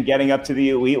tournament and getting up to the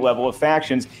elite level of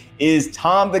factions. Is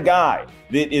Tom the guy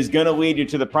that is going to lead you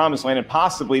to the promised land and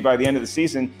possibly by the end of the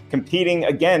season competing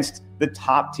against the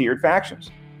top-tiered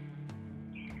factions?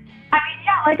 I mean,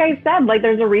 yeah, like I said,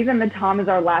 there's a reason that Tom is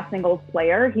our last singles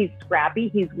player. He's scrappy.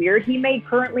 He's weird. He may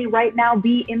currently right now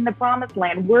be in the promised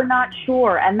land. We're not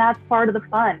sure, and that's part of the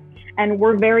fun. And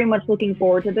we're very much looking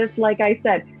forward to this. Like I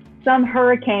said, some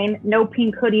hurricane, no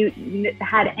pink hoodie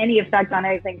had any effect on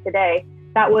anything today.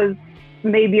 That was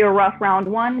maybe a rough round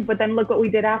one, but then look what we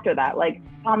did after that.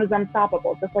 Tom is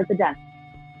unstoppable, just like the Den.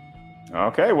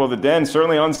 Okay, well, the Den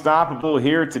certainly unstoppable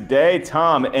here today.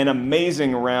 Tom, an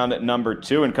amazing round number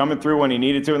 2 and coming through when he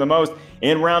needed to and the most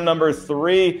in round number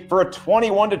 3 for a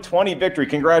 21-20 victory.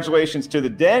 Congratulations to the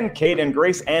Den, Kate and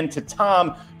Grace, and to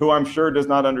Tom, who I'm sure does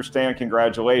not understand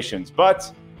congratulations. But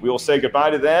we will say goodbye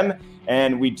to them,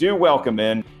 and we do welcome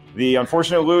in the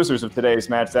unfortunate losers of today's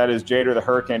match. That is Jader, the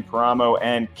Hurricane Paramo,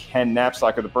 and Ken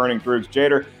Knapsack of the Burning Droogs.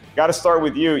 Jader, got to start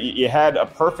with you. You had a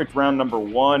perfect round number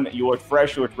 1. You looked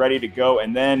fresh. You looked ready to go.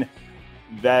 And then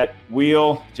that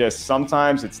wheel, just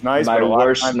sometimes it's nice. My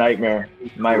worst nightmare.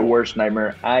 My worst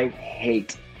nightmare. I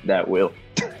hate that wheel.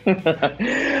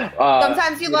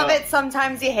 Sometimes you love it.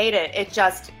 Sometimes you hate it. It's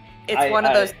one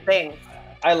of those things.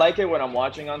 I like it when I'm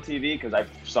watching on TV because I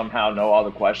somehow know all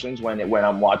the questions when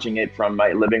I'm watching it from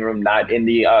my living room, not in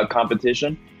the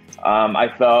competition. I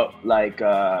felt like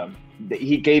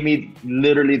he gave me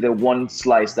literally the one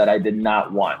slice that I did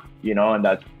not want, and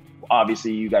that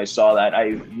obviously you guys saw that.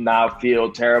 I now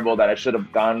feel terrible that I should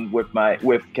have gone with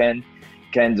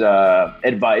Ken's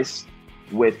advice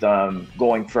with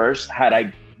going first. Had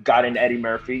I gotten Eddie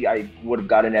Murphy, I would have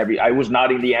gotten I was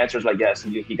nodding the answers like, yes,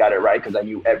 he got it right because I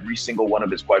knew every single one of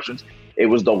his questions. It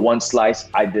was the one slice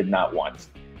I did not want.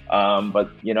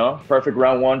 But, perfect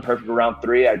round 1, perfect round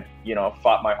 3. I,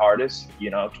 fought my hardest,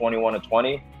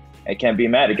 21-20. I can't be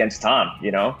mad against Tom,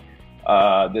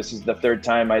 This is the third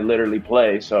time I literally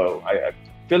play. So I'm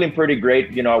feeling pretty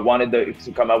great. I wanted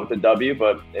to come out with a W,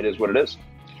 but it is what it is.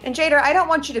 And Jader, I don't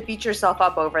want you to beat yourself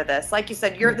up over this. Like you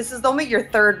said, this is only your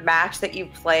third match that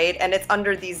you've played, and it's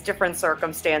under these different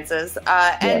circumstances.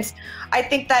 And I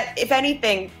think that, if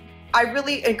anything, I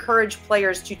really encourage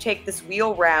players to take this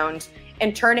wheel round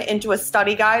and turn it into a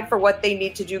study guide for what they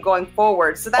need to do going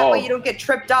forward. So that way you don't get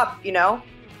tripped up,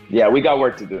 Yeah, we got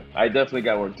work to do. I definitely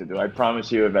got work to do. I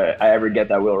promise you, if I ever get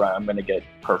that wheel round, I'm going to get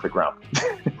perfect round.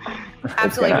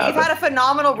 Absolutely. You've had a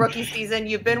phenomenal rookie season.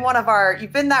 You've been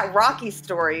that Rocky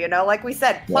story, like we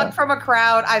said, plucked from a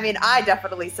crowd. I mean, I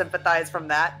definitely sympathize from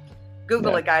that.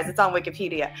 Google it, guys. It's on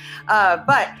Wikipedia.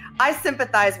 But I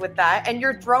sympathize with that. And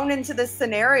you're thrown into this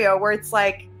scenario where it's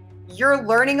like, you're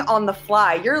learning on the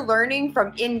fly. You're learning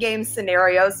from in-game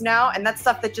scenarios now, and that's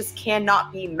stuff that just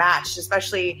cannot be matched,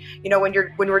 especially, when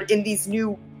we're in these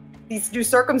new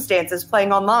circumstances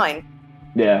playing online.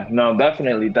 Yeah, no,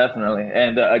 definitely.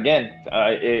 And again,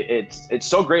 it's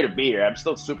so great to be here. I'm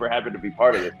still super happy to be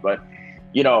part of it, but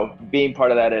being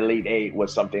part of that Elite 8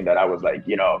 was something that I was like,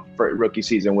 for rookie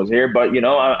season was here, but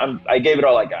I gave it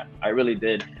all I got. I really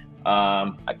did.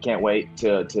 I can't wait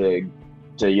to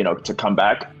come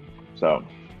back. So,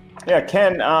 yeah,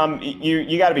 Ken,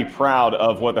 you got to be proud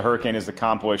of what the Hurricane has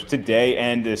accomplished today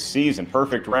and this season.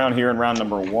 Perfect round here in round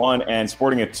number 1 and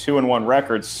sporting a 2-1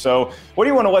 record. So what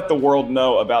do you want to let the world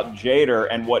know about Jader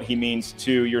and what he means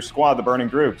to your squad, the Burning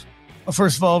Droogs? Well,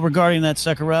 first of all, regarding that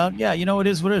second round, it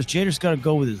is what it is. Jader's got to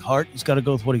go with his heart. He's got to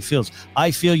go with what he feels. I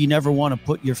feel you never want to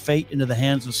put your fate into the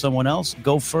hands of someone else.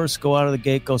 Go first, go out of the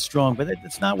gate, go strong. But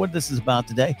it's not what this is about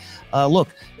today. Look,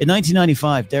 in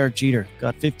 1995, Derek Jeter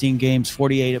got 15 games,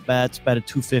 48 at-bats, batted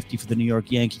 .250 for the New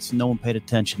York Yankees. No one paid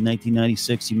attention.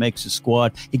 1996, he makes the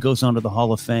squad. He goes on to the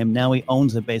Hall of Fame. Now he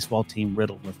owns a baseball team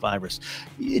riddled with virus.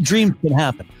 Dreams can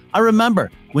happen. I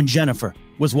remember when Jennifer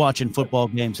was watching football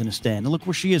games in a stand. And look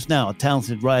where she is now, a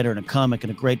talented writer and a comic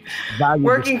and a great value.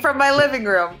 Working from my living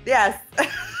room, yes.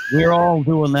 We're all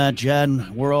doing that,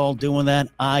 Jen. We're all doing that.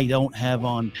 I don't have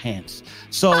on pants.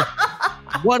 So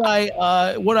what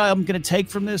I'm going to take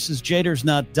from this is Jader's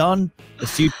not done. The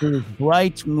future is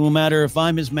bright, no matter if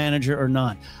I'm his manager or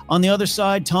not. On the other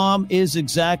side, Tom is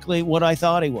exactly what I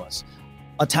thought he was,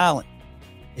 a talent.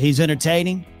 He's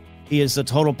entertaining. He is a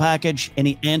total package, and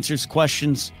he answers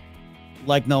questions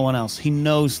like no one else. He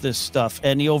knows this stuff,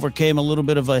 and he overcame a little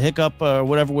bit of a hiccup or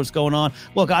whatever was going on.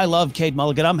 Look, I love Kate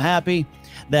Mulligan. I'm happy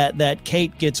that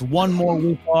Kate gets one more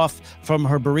week off from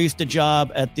her barista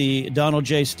job at the Donald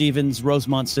J. Stevens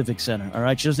Rosemont Civic Center. All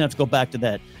right, she doesn't have to go back to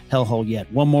that hellhole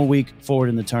yet. One more week forward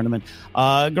in the tournament.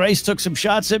 Grace took some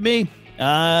shots at me.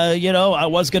 I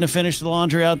was going to finish the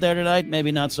laundry out there tonight.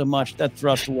 Maybe not so much. That's for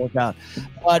us to work out.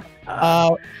 But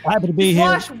happy to be here.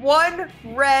 Wash one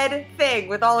red thing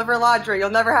with all of her laundry. You'll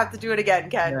never have to do it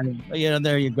again, Ken.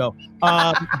 There you go.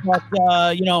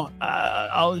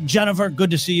 Jennifer, good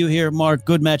to see you here. Mark,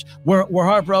 good match. We're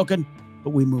heartbroken,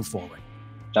 but we move forward.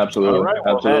 Absolutely. Right,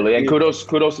 well, absolutely. And kudos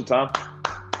to Tom.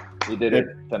 He did a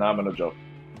phenomenal job.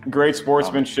 Great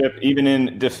sportsmanship, even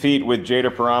in defeat with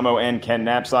Jader Paramo and Ken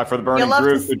Knapsack for the Burning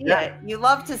Groove. You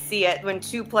love to see it when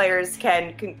two players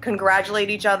can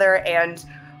congratulate each other and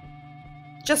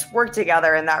just work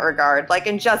together in that regard,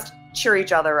 and just cheer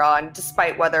each other on,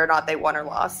 despite whether or not they won or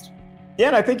lost. Yeah,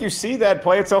 and I think you see that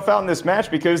play itself out in this match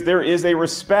because there is a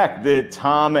respect that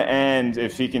Tom and,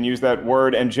 if he can use that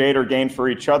word, and Jader gained for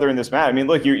each other in this match. I mean,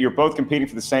 look, you're both competing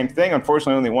for the same thing.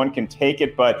 Unfortunately, only one can take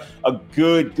it, but a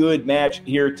good match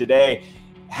here today.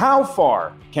 How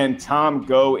far can Tom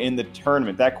go in the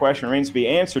tournament? That question remains to be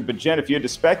answered. But Jen, if you had to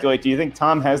speculate, do you think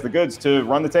Tom has the goods to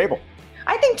run the table?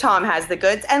 I think Tom has the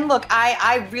goods. And look,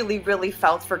 I really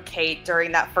felt for Kate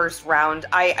during that first round.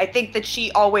 I think that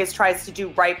she always tries to do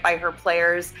right by her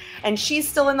players, and she's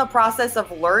still in the process of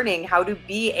learning how to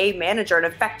be a manager, an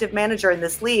effective manager in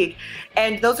this league.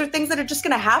 And those are things that are just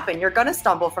going to happen. You're going to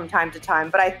stumble from time to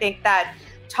time. But I think that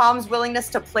Tom's willingness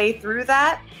to play through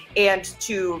that and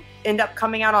to end up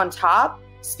coming out on top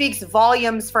speaks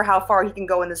volumes for how far he can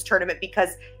go in this tournament, because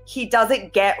he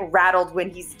doesn't get rattled when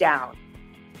he's down.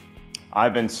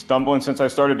 I've been stumbling since I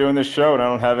started doing this show, and I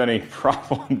don't have any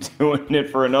problem doing it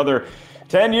for another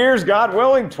 10 years, God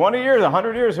willing, 20 years,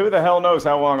 100 years. Who the hell knows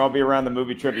how long I'll be around the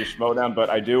Movie Trivia Schmodown, but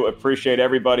I do appreciate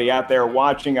everybody out there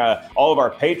watching. All of our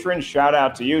patrons, shout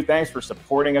out to you. Thanks for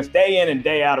supporting us day in and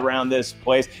day out around this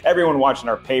place. Everyone watching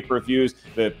our pay-per-views,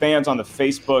 the fans on the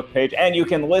Facebook page, and you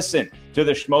can listen to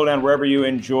the Schmodown wherever you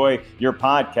enjoy your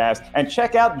podcast. And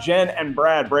check out Jen and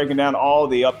Brad breaking down all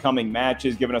the upcoming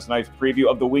matches, giving us a nice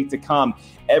preview of the week to come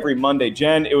every Monday.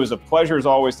 Jen, it was a pleasure as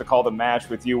always to call the match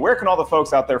with you. Where can all the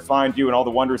folks out there find you and all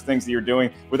the wondrous things that you're doing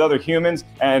with other humans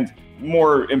and,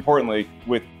 more importantly,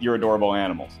 with your adorable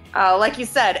animals? Like you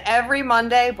said, every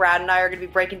Monday, Brad and I are going to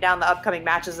be breaking down the upcoming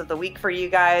matches of the week for you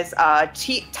guys.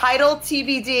 Title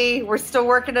TBD. We're still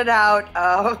working it out.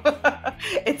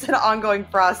 It's an ongoing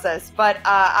process. But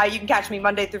you can catch me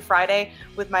Monday through Friday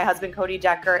with my husband, Cody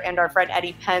Decker, and our friend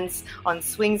Eddie Pence on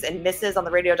Swings and Misses on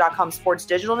the Radio.com Sports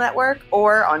Digital Network,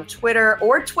 or on Twitter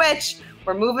or Twitch.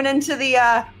 We're moving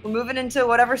into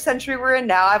whatever century we're in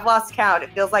now. I've lost count.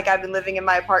 It feels like I've been living in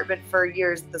my apartment for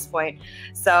years at this point.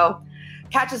 So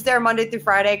catch us there Monday through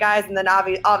Friday, guys. And then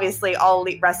obviously All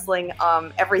Elite Wrestling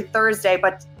every Thursday.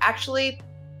 But actually,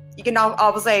 you can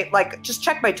obviously just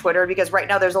check my Twitter, because right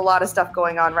now there's a lot of stuff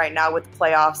going on right now with the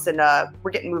playoffs, and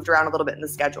we're getting moved around a little bit in the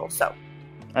schedule. So.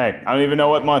 Hey, I don't even know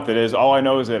what month it is. All I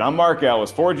know is that I'm Mark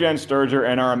Ellis for Jen Sturger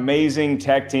and our amazing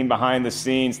tech team behind the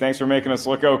scenes. Thanks for making us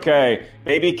look okay.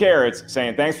 Baby Carrots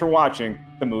saying thanks for watching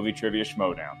the Movie Trivia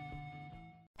Schmodown.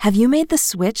 Have you made the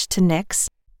switch to Knix?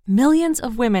 Millions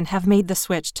of women have made the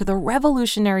switch to the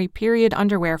revolutionary period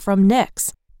underwear from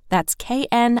Knix. That's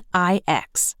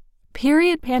Knix.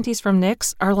 Period panties from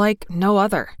Knix are like no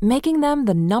other, making them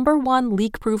the #1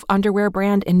 leak-proof underwear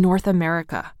brand in North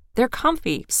America. They're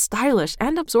comfy, stylish,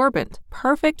 and absorbent,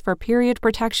 perfect for period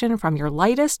protection from your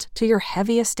lightest to your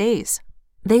heaviest days.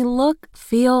 They look,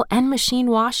 feel, and machine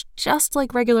wash just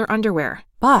like regular underwear,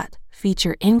 but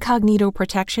feature incognito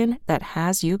protection that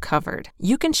has you covered.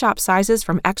 You can shop sizes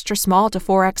from extra small to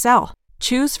 4XL.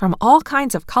 Choose from all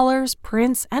kinds of colors,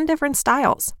 prints, and different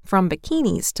styles, from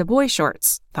bikinis to boy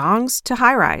shorts, thongs to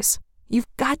high-rise. You've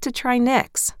got to try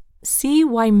Knix. See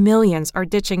why millions are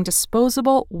ditching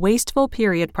disposable, wasteful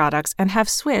period products and have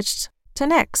switched to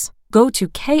Knix. Go to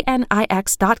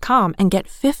knix.com and get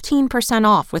 15%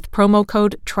 off with promo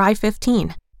code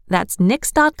TRY15. That's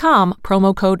knix.com,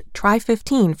 promo code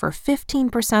TRY15 for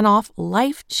 15% off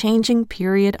life-changing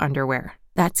period underwear.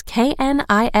 That's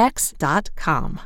knix.com.